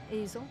beside my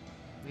easel.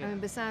 Yeah. I mean,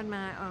 beside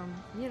my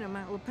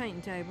my little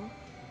painting table.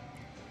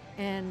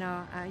 And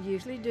I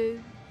usually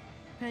do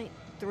paint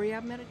 3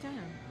 of them at a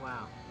time.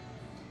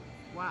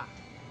 Wow.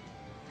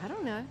 I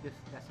don't know.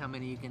 That's how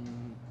many you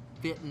can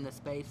fit in the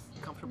space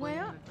comfortably.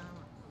 Well, at a time?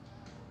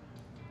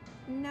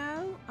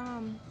 No,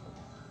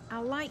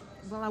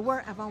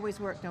 I've always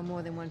worked on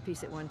more than one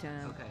piece at one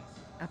time. Okay.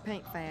 I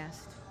paint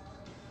fast,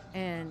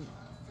 and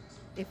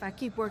if I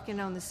keep working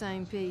on the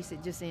same piece,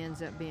 it just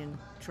ends up being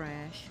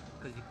trash.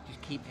 Because you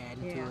just keep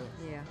adding to it.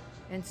 Yeah.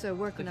 And so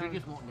working Because on.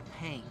 you're just wanting to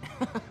paint.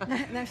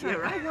 That's Yeah,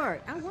 right.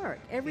 right. I work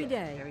every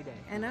day. Every day.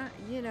 And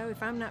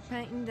if I'm not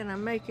painting, then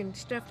I'm making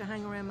stuff to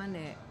hang around my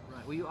neck.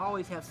 Right. Well, you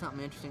always have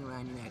something interesting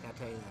around your neck, I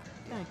tell you that.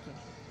 Yeah. Thank you.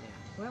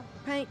 Yeah. Well,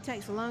 paint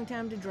takes a long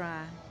time to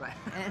dry. Right.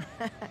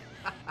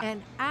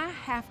 And I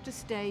have to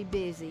stay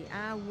busy.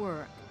 I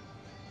work.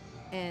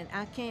 And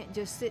I can't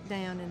just sit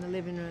down in the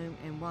living room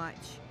and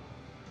watch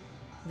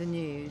the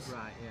news.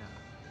 Right,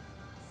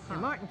 yeah.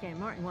 And Martin can.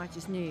 Martin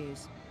watches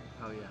news.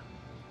 Oh, yeah.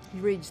 He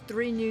reads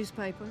 3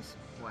 newspapers.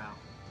 Wow.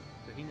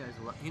 So he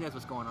knows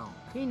what's going on.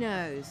 He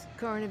knows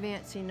current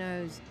events. He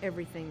knows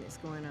everything that's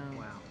going on.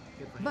 Wow.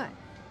 Good for him. But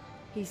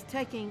he's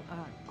taking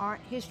an art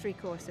history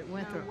course at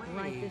Winthrop No way.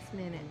 right this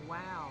minute.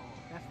 Wow.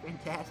 That's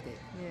fantastic.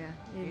 Yeah,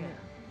 isn't Yeah. it?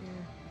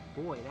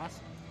 Yeah. Boy,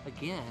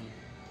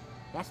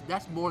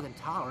 that's more than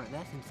tolerant.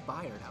 That's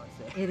inspired, I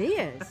would say. It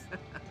is.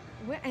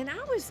 Well, and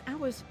I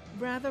was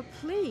rather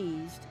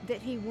pleased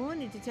that he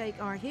wanted to take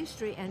art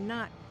history and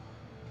not,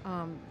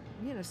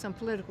 some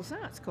political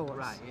science course.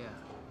 Right, yeah.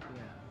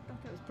 I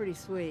thought that was pretty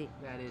sweet.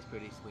 That is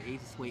pretty sweet.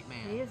 He's a sweet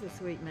man. He is a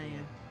sweet man. Yeah,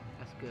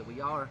 that's good. Well,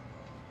 y'all are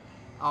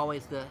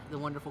always the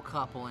wonderful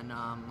couple, and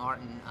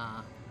Martin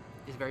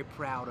is very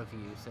proud of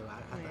you. So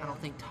I don't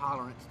think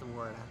tolerance the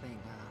word. I think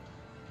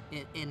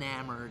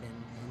enamored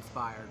and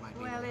inspired might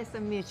be. Well, it's a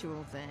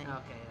mutual thing.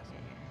 Okay. That's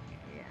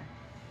Yeah.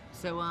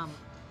 So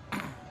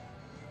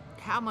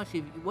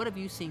what have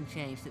you seen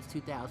change since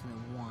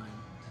 2001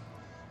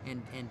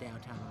 in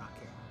downtown Rock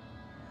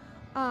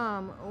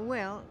Hill?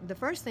 Well, the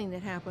first thing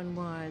that happened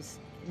was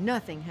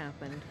nothing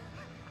happened.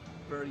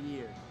 For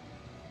years.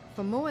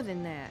 For more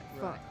than that,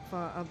 Right.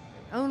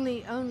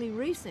 only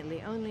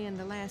recently, only in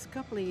the last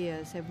couple of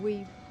years, have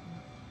we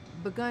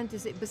begun to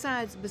see.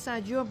 Besides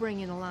your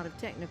bringing a lot of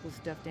technical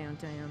stuff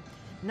downtown,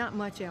 not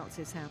much else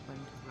has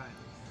happened.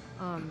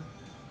 Right.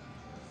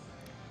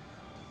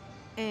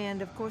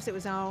 And of course, it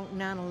was all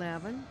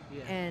 9/11,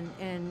 Yeah.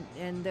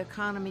 and the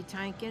economy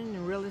tanking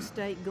and real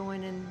estate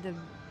going in the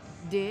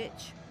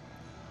ditch.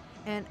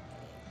 And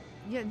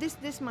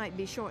this might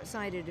be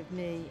short-sighted of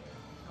me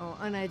or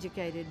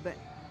uneducated, but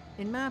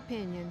in my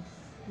opinion,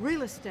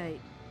 real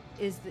estate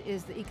is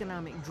the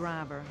economic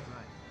driver.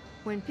 Right.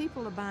 When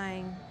people are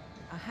buying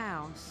a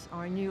house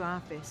or a new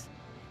office,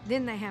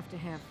 then they have to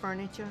have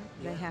furniture,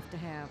 they Yeah. have to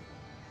have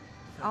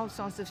all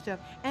sorts of stuff,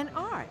 and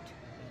art.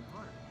 And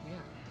art. Yeah.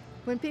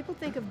 When people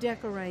think of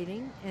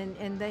decorating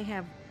and they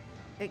have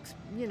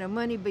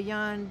money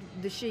beyond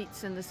the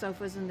sheets and the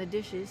sofas and the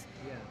dishes,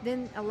 Yeah.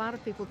 then a lot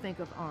of people think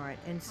of art.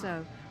 And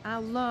so I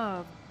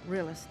love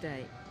real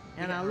estate,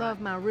 and Yeah, I love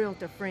my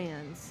realtor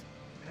friends.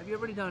 Have you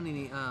ever done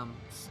any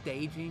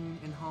staging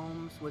in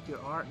homes with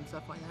your art and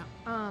stuff like that?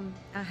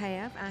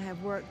 I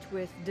have worked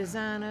with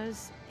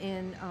designers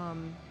in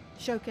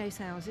showcase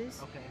houses.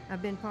 Okay.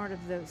 I've been part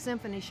of the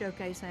Symphony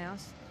Showcase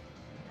House,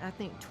 I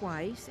think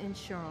twice in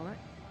Charlotte,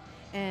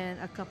 and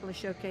a couple of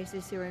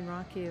showcases here in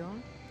Rock Hill.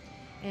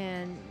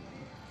 And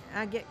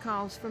I get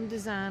calls from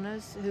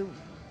designers who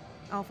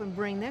often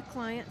bring their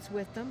clients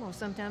with them, or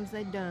sometimes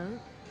they don't.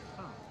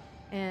 Oh.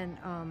 And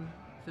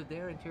So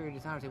they're interior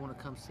designers. They want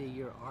to come see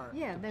your art.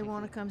 yeah, they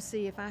want to come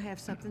see if I have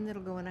something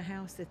that'll go in a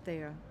house that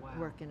they're Wow.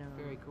 working on.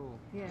 Very cool.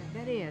 Yeah,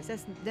 that is.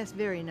 That's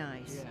very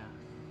nice. Yeah.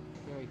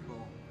 Very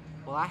cool.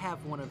 Well, I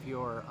have one of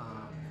your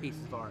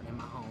pieces of art in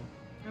my home.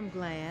 I'm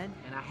glad.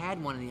 And I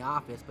had one in the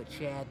office, but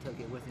Chad took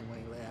it with him when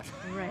he left.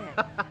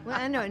 Right. Well,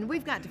 I know, and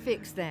we've got to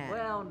fix that.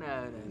 Well,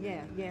 no.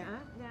 Yeah.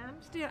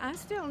 I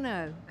still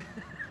know.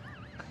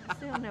 I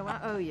still know. I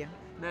owe you.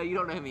 No, you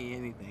don't owe me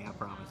anything, I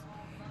promise.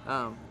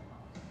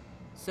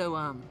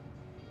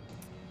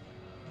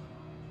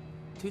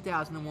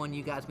 2001,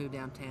 you guys moved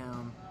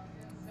downtown,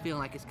 feeling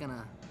like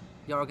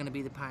y'all are gonna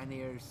be the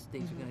pioneers.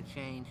 Things are gonna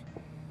change.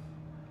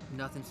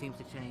 Nothing seems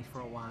to change for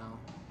a while.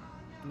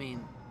 I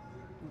mean,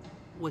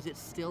 was it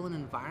still an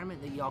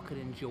environment that y'all could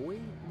enjoy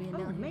being Oh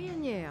down here?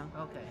 man, yeah.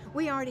 Okay.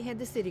 We already had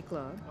the city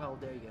club, Oh,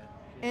 there you go.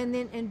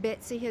 and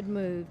Betsy had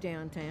moved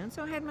downtown,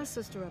 so I had my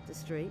sister up the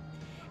street,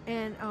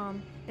 and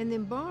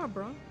then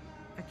Barbara,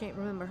 I can't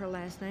remember her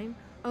last name,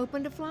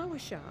 opened a flower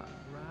shop.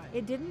 Right.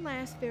 It didn't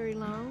last very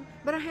long,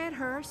 but I had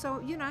her,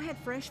 so I had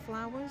fresh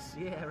flowers.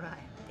 Yeah, right.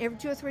 Every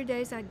 2 or 3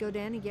 days, I'd go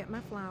down and get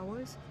my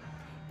flowers,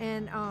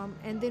 and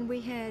then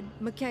we had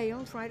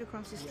McHale's right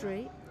across the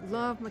street.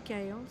 Love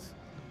McHale's,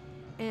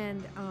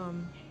 and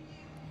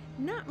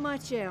not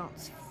much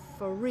else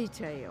for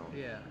retail.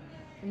 Yeah.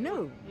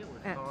 No, It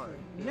was actually, hard.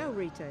 no Yeah.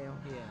 retail.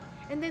 Yeah.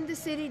 And then the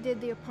city did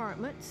the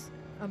apartments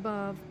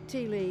above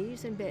Tea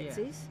Lee's and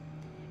Betsy's,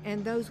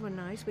 and those were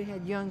nice. We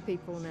had young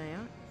people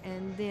now,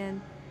 and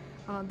then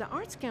the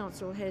Arts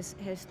Council has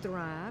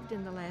thrived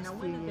in the last Now, few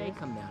when did years. they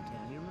come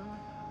downtown? You remember?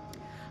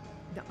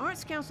 The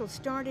Arts Council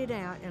started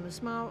out in a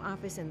small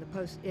office in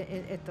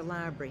the at the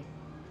library.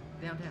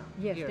 Downtown?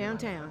 Yes, Here,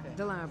 downtown, okay.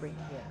 the library.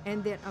 Yeah.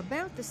 And then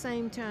about the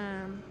same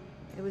time,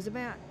 it was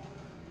about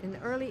in the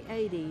early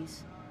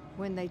 80s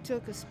when they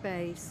took a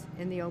space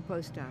in the old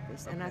post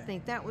office. And I Okay.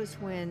 think that was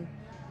when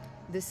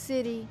the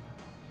city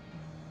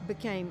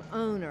became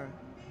owner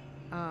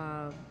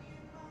of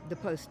the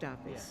post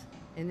office.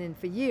 And then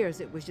for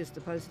years it was just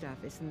the post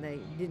office, and they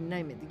didn't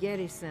name it the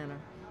Geddes Center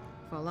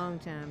for a long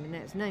time. And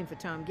that's named for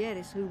Tom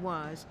Geddes, who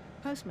was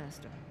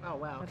postmaster. Oh,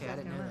 wow. of Okay, I South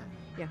didn't know Carolina.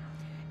 that.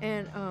 Yeah.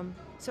 And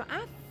so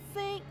I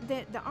think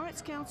that the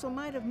Arts Council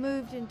might have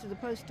moved into the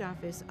post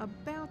office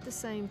about the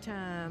same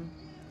time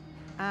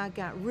I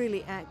got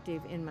really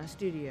active in my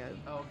studio,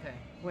 Oh, okay.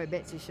 where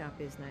Betsy's shop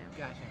is now.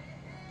 Gotcha.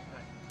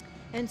 Right.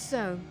 And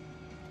so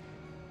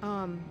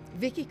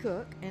Vicki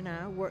Cook and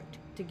I worked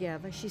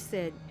together. She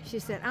said,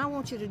 I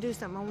want you to do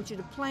something. I want you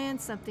to plan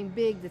something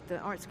big that the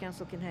Arts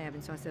Council can have.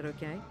 And so I said,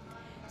 okay.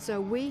 So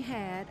we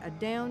had a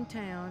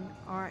downtown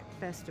art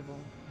festival.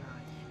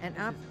 Right. And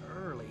This is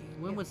early.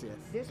 When was this?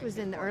 This was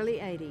in the early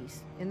 80s,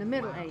 in the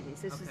middle Wow.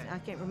 80s. This is, Okay. I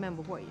can't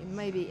remember what,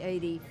 maybe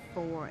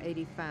 84,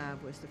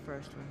 85 was the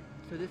first one.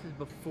 So this is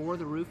before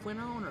the roof went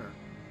on, or?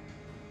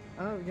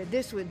 Oh,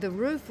 the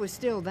roof was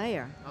still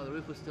there. Oh, the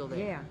roof was still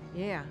there.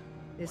 Yeah.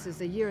 This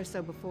is a year or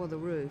so before the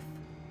roof.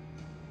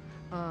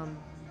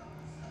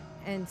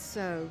 And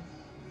so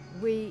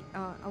we,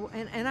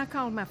 and I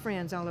called my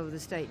friends all over the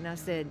state, and I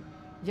said,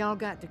 y'all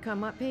got to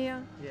come up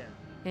here, Yeah.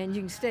 and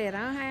you can stay at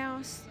our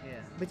house, Yeah.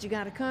 but you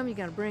got to come, you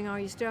got to bring all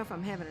your stuff.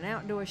 I'm having an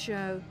outdoor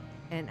show,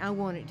 and I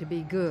want it to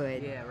be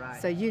good. Yeah,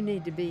 right. So you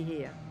need to be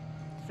here.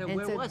 So and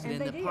where so- was it? and In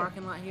they the did.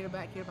 parking lot here,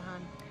 back here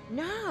behind?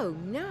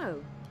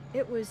 No.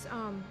 It was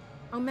on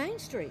Main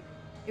Street.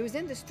 It was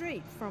in the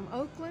street from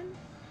Oakland.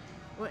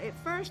 Well, at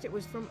first it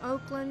was from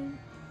Oakland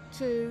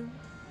to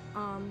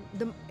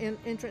the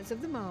entrance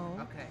of the mall,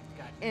 Okay,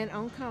 gotcha. and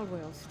on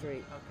Caldwell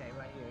Street. Okay,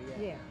 right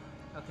here.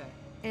 Yeah. Okay.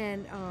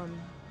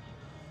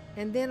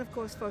 And then of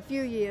course for a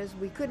few years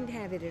we couldn't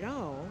have it at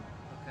all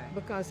Okay.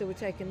 because they were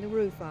taking the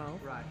roof off.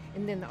 Right.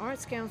 And then the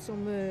Arts Council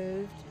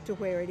moved to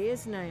where it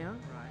is now,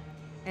 Right.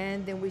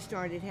 and then we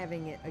started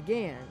having it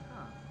again.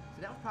 Huh.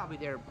 So that was probably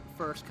their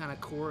first kind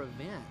of core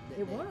event.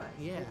 It was.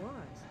 Yeah. It was.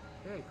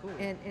 Very cool.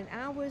 And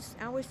I was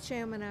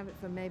chairman of it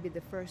for maybe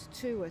the first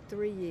 2 or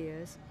 3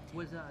 years.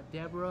 Was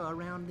Deborah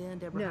around then?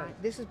 Deborah No, Hyde?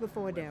 this was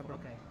before Deborah.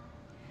 Okay.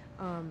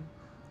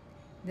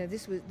 Now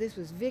this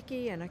was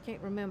Vicki, and I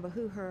can't remember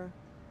who her.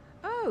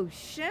 Oh,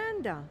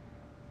 Shanda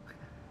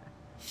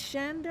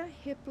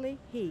Hipley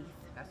Heath,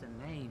 That's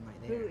a name right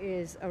who there.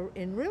 is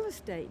in real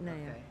estate now.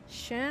 Okay.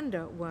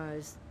 Shanda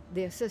was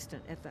the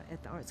assistant at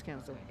the Arts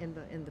Council Okay.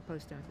 in the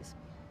post office.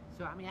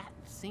 So I mean, it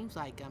seems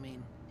like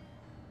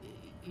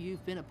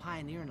you've been a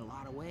pioneer in a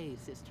lot of ways,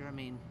 sister. I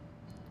mean,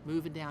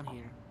 moving down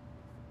here,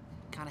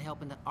 kind of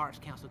helping the Arts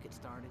Council get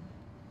started,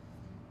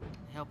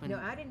 helping. No,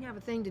 I didn't have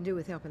a thing to do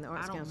with helping the I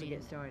Arts don't Council mean-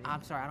 get started.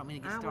 I'm sorry, I don't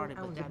mean to get started,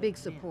 I but was that a big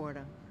event. supporter.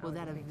 I Well, was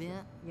that a big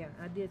event. Yeah,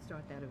 I did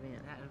start that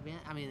event. That event,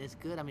 I mean, it's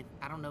good. I mean,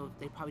 I don't know if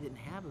they probably didn't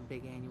have a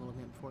big annual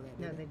event before that.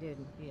 No, did they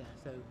didn't. Yeah,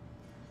 so,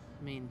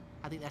 I mean,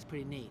 I think that's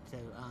pretty neat. So,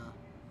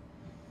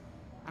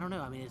 I don't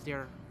know. I mean, is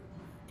there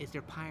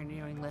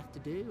pioneering left to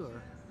do,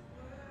 or?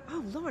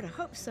 Oh, Lord, I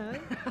hope so.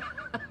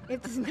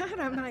 If it's not,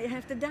 I might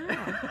have to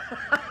die.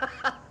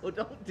 Well,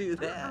 don't do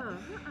that.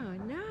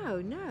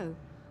 No.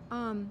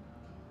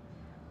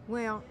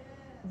 Well,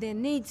 there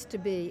needs to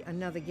be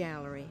another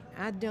gallery.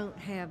 I don't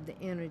have the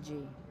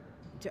energy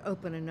to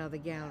open another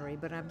gallery,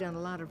 but I've done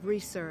a lot of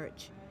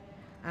research.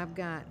 I've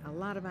got a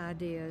lot of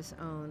ideas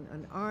on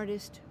an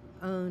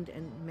artist-owned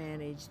and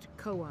managed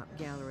co-op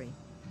gallery.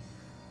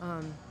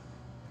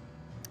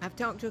 I've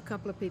talked to a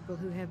couple of people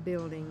who have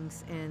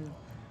buildings, and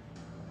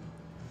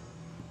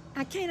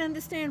I can't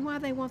understand why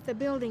they want the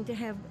building to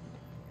have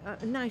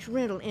a nice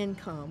rental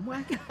income.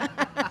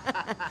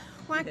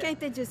 Why can't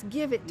they just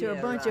give it to a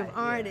bunch of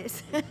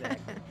artists? Yeah,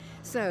 exactly.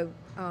 So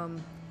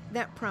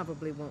that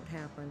probably won't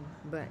happen,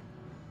 but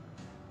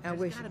I wish.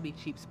 There's got to be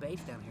cheap space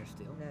down here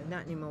still. No,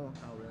 not anymore.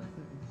 Oh, really?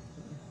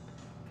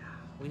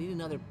 We need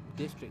another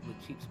district with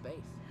cheap space.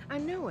 I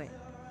know it.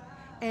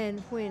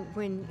 And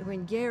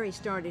when Gary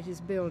started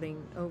his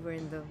building over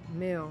in the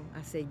mill,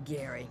 I said,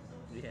 Gary,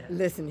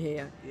 listen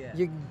here,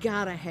 you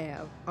gotta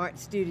have art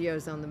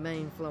studios on the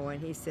main floor.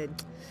 And he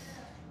said,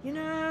 you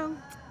know,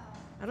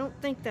 I don't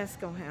think that's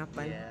gonna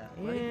happen. Yeah.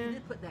 Well, he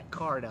did put that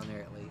car down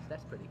there at least.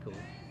 That's pretty cool.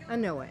 I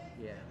know it.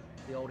 Yeah.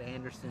 The old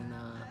Anderson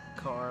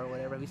car or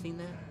whatever. Have you seen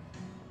that?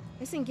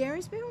 It's in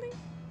Gary's building?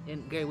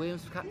 In Gary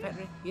Williams'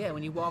 factory? Yeah,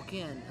 when you walk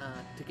in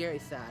to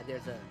Gary's side,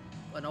 there's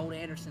an old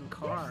Anderson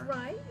car. That's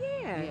right,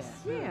 yes.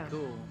 Yeah, really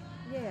cool.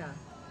 Yeah.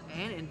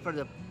 And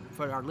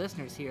for our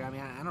listeners here, I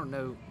mean, I don't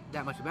know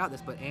that much about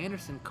this, but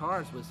Anderson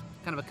Cars was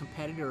kind of a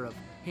competitor of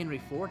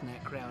Henry Ford in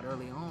that crowd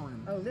early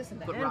on. Oh, listen,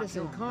 the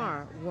Anderson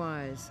car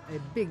was a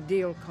big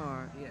deal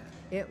car. Yeah.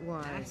 It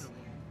was. Nationally.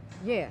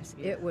 Yes,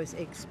 Yeah. it was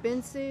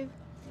expensive.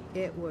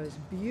 It was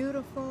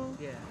beautiful.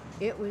 Yeah.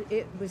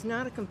 It was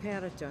not a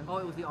competitor. Oh,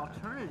 it was the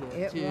alternative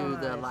It to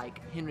the was. like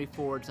Henry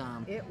Ford's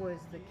It was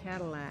the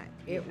Cadillac.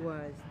 It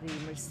was the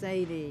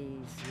Mercedes.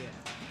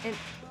 Yeah. And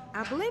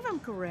I believe I'm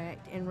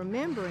correct in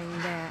remembering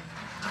that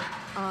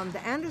the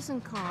Anderson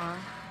car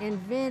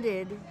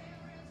invented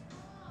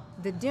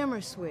the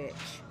dimmer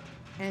switch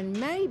and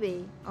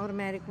maybe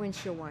automatic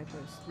windshield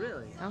wipers.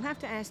 Really? I'll have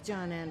to ask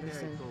John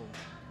Anderson. Very cool.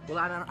 Well,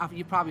 I don't.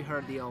 You probably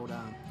heard the old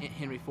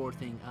Henry Ford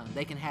thing.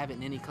 They can have it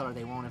in any color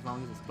they want as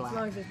long as it's black. As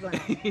long as it's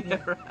black.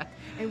 Yeah, right.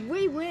 And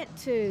we went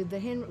to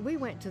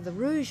the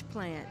Rouge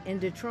plant in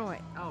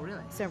Detroit Oh,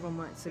 really? several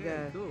months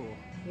ago. Very cool.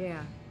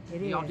 Yeah, it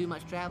Do is. y'all do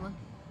much traveling?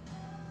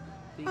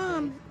 these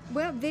days?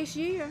 Well, this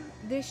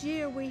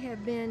year we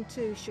have been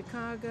to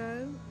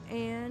Chicago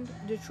and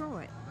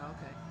Detroit.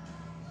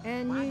 Okay.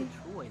 And Why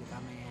Detroit, if I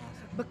may ask?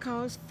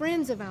 because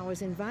friends of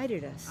ours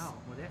invited us. Oh,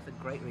 well, that's a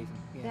great reason.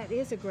 Yeah. That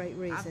is a great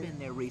reason. I've been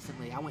there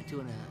recently. I went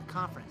to a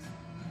conference,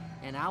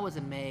 and I was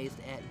amazed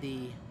at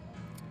the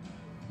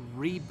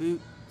reboot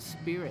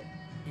spirit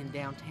in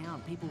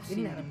downtown. People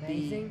seem that to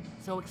amazing? be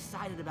so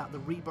excited about the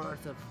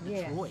rebirth of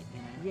Yes. Detroit.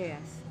 You know?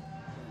 Yes.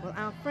 Well,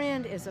 our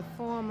friend is a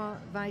former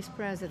vice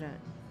president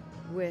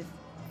with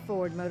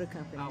Ford Motor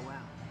Company. Oh, wow.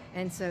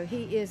 And so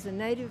he is a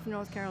native of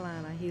North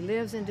Carolina. He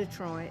lives in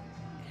Detroit,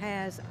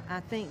 has,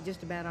 I think,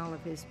 just about all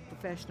of his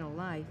professional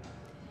life.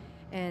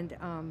 And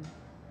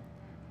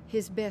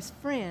his best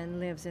friend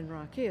lives in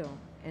Rock Hill.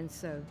 And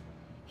so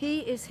he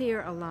is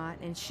here a lot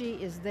and she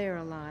is there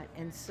a lot.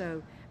 And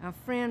so our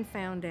friend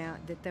found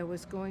out that there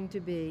was going to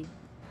be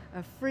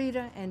a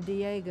Frida and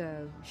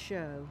Diego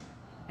show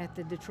at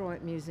the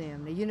Detroit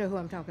Museum. Now, you know who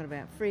I'm talking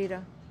about,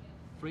 Frida.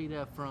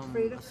 Frida from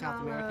Frida a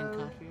South American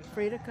country? Or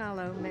Frida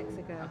Kahlo,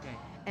 Mexico. Okay.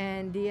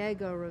 And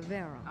Diego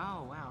Rivera.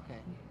 Oh, wow, okay.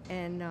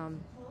 And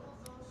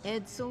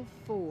Edsel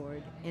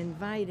Ford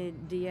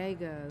invited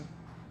Diego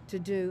to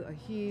do a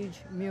huge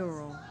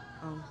mural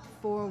on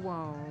 4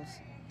 walls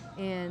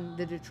in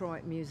the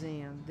Detroit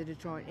Museum, the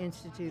Detroit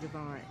Institute of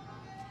Art.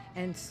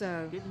 And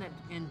so... Didn't that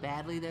end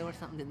badly, though, or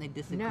something? Didn't they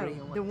disagree? No,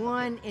 on what the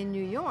one in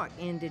New York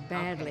ended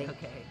badly.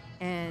 Okay.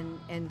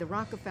 And the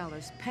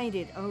Rockefellers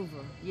painted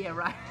over Yeah,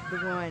 right. the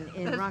one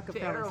in That's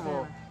Rockefeller terrible.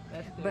 Center.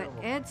 That's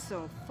But terrible.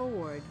 Edsel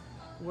Ford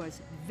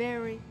was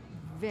very,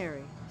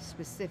 very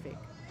specific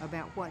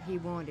about what he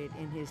wanted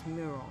in his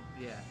mural.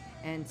 Yeah.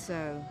 And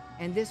so,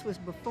 and this was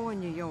before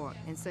New York.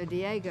 And so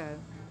Diego,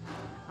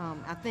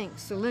 I think,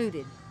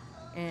 saluted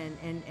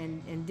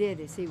and did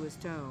as he was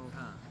told.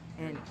 Huh.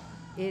 And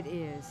it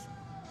is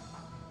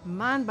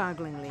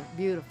mind-bogglingly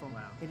beautiful.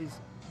 Wow. It is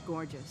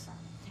gorgeous.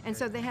 And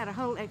so they had a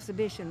whole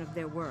exhibition of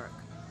their work.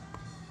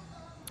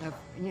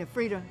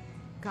 Frida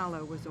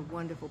Kahlo was a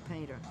wonderful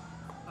painter.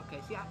 Okay,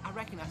 see, I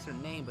recognize her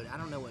name, but I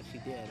don't know what she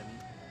did.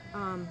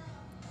 I mean,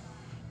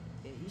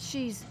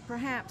 She's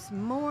perhaps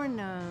more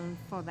known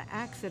for the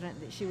accident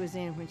that she was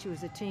in when she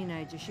was a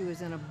teenager. She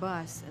was in a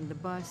bus, and the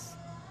bus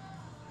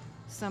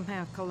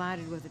somehow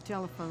collided with a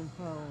telephone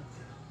pole,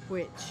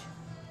 which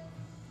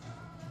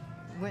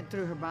went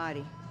through her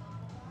body.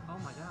 oh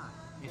my God.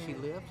 And she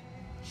lived?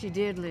 She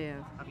did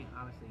live, I mean,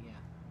 obviously, yeah.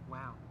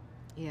 Wow.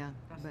 yeah,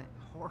 That's but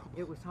horrible.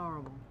 it was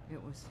horrible.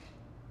 It was.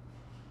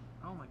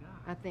 Oh my God.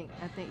 I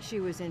think she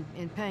was in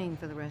pain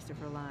for the rest of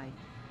her life.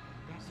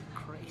 That's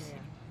crazy.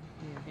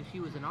 Yeah. And she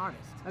was an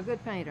artist. A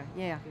good painter.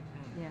 Yeah. Good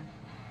painter. Yeah.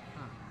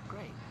 Huh.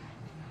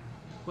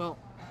 Well,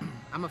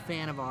 I'm a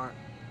fan of art.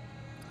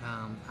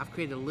 I've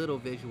created a little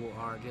visual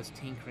art, just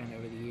tinkering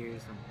over the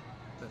years,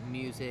 but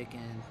music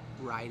and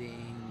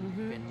writing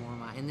Mm-hmm. been more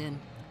my, and then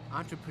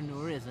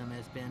entrepreneurism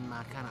has been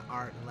my kind of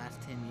art the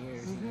last 10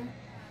 years. Mm-hmm. You know,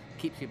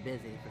 keeps you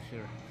busy for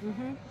sure.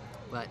 Mm-hmm.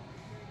 But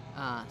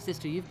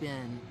sister, you've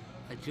been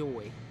a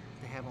joy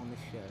to have on this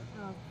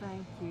show, Oh,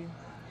 thank you.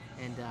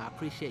 and I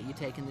appreciate you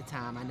taking the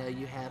time. I know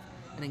you have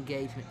an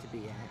engagement to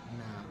be at,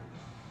 and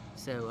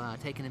so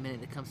taking a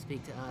minute to come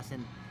speak to us.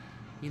 And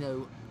you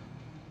know,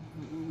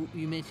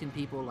 you mentioned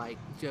people like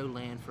Joe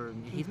Lanford,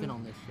 and he's been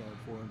on this show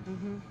before.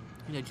 Mm-hmm.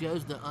 You know,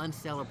 Joe's the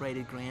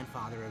uncelebrated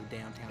grandfather of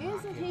downtown Rock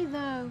Isn't Hill. he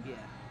though?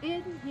 Yeah.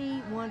 Isn't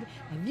he wonderful?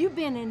 Have you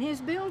been in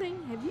his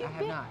building? Have you I have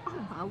been? not.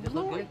 Oh my Does it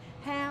look Lord, good?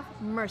 have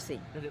mercy.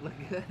 Does it look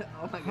good?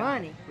 Oh my God.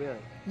 Honey. Really?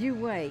 You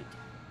wait.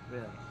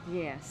 Really?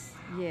 Yes,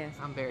 yes.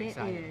 I'm very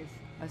excited. It is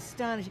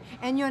astonishing.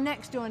 And your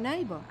next door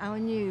neighbor, our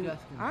new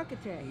Justin.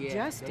 architect, Yeah,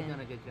 Justin. they've done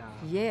a good job.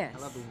 Yes. I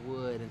love the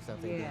wood and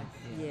stuff they Yes,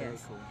 do. Yeah, yes. Very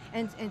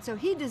cool. And so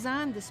he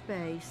designed the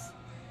space.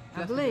 I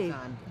Justin believe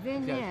designed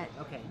Vignette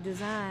Joe's- okay.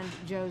 designed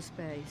Joe's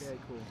space. Very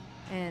cool.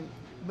 And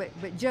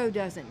but Joe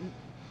doesn't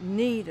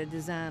need a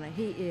designer.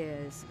 He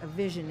is a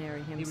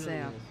visionary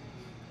himself.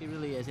 He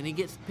really is. And he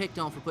gets picked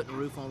on for putting a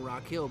roof on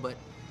Rock Hill, but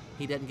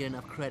he doesn't get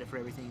enough credit for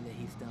everything that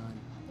he's done.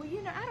 Well,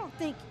 you know, I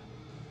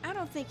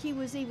don't think he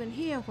was even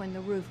here when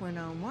the roof went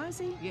on, was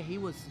he? Yeah, he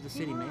was the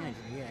city was. manager.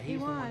 Yeah, He he's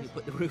the one who was.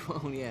 put the roof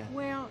on. Yeah.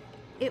 Well,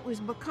 it was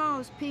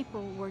because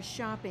people were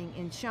shopping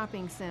in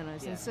shopping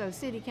centers, Yeah. and so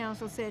city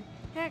council said,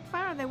 "Heck,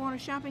 fire! They want a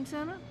shopping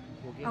center,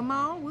 We'll give a him-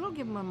 mall. We'll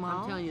give them a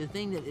mall." I'm telling you, the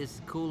thing that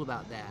is cool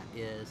about that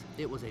is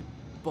it was a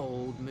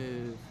bold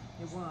move,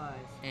 it was.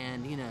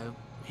 and you know,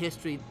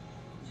 history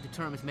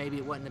determines maybe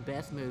it wasn't the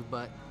best move,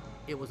 but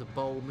it was a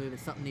bold move and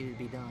something needed to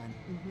be done.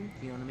 Mm-hmm.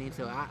 You know what I mean?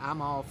 So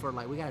I'm all for,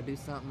 like, we got to do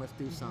something. Let's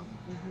do something.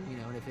 Mhm. You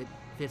know, and if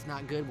it's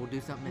not good, we'll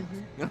do something else. Mhm.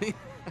 You know what I mean?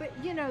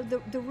 But you know,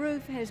 the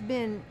roof has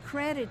been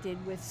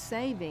credited with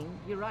saving.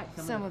 You're right.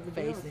 Some of the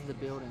faces buildings. of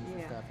the buildings and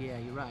Yeah. stuff. Yeah,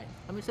 you're right.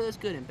 I mean, so it's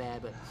good and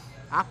bad, but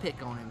I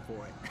pick on him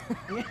for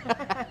it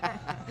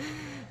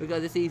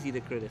because it's easy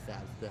to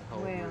criticize the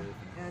whole Well, roof.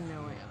 I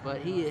know it. Yeah, I but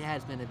know he it.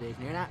 has been a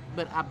visionary.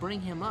 But I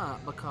bring him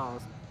up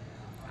because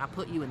I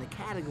put you in the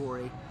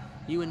category,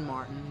 you and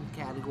Martin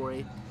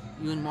category,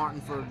 you and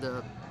Martin for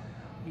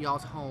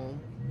y'all's home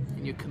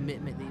and your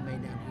commitment that you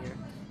made down here.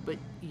 But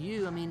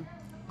you, I mean,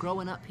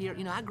 growing up here,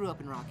 you know, I grew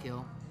up in Rock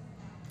Hill.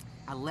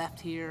 I left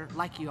here,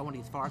 like you, I wanted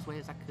to get as far away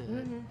as I could.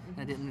 Mhm, And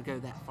I didn't go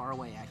that far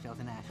away, actually. I was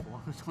in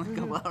Asheville. It was only a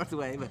couple hours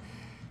away.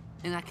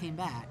 And I came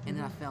back, and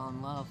then I fell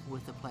in love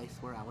with the place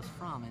where I was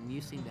from, and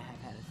you seem to have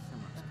had a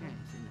similar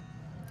experience.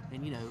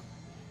 And you know,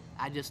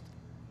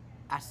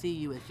 I see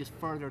you as just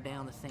further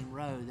down the same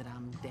road that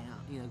I'm down,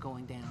 you know,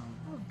 going down.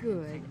 Oh,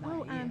 good. Same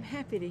Oh, way, I'm yeah.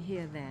 happy to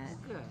hear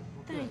that. Good.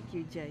 Well, Thank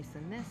you,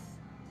 Jason.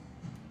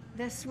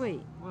 That's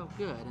sweet. Well,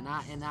 good. And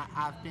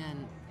I've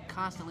been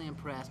constantly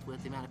impressed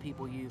with the amount of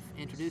people you've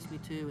introduced me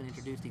to and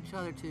introduced each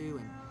other to,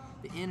 and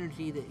the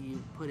energy that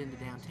you put into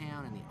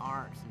downtown and the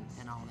arts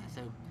and all that.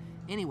 So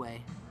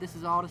anyway, this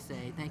is all to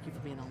say thank you for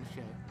being on the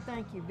show.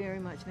 Thank you very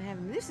much for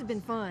having me. This has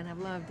been fun. I've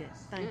loved it.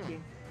 Thank Good.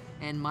 you.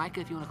 And Micah,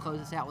 if you want to close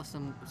us out with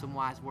some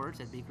wise words,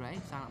 that'd be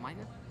great. Silent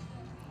Micah.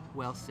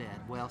 Well said.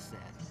 Well said.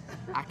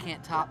 I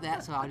can't top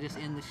that, so I'll just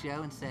end the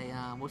show and say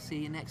we'll see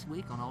you next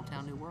week on Old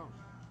Town New World.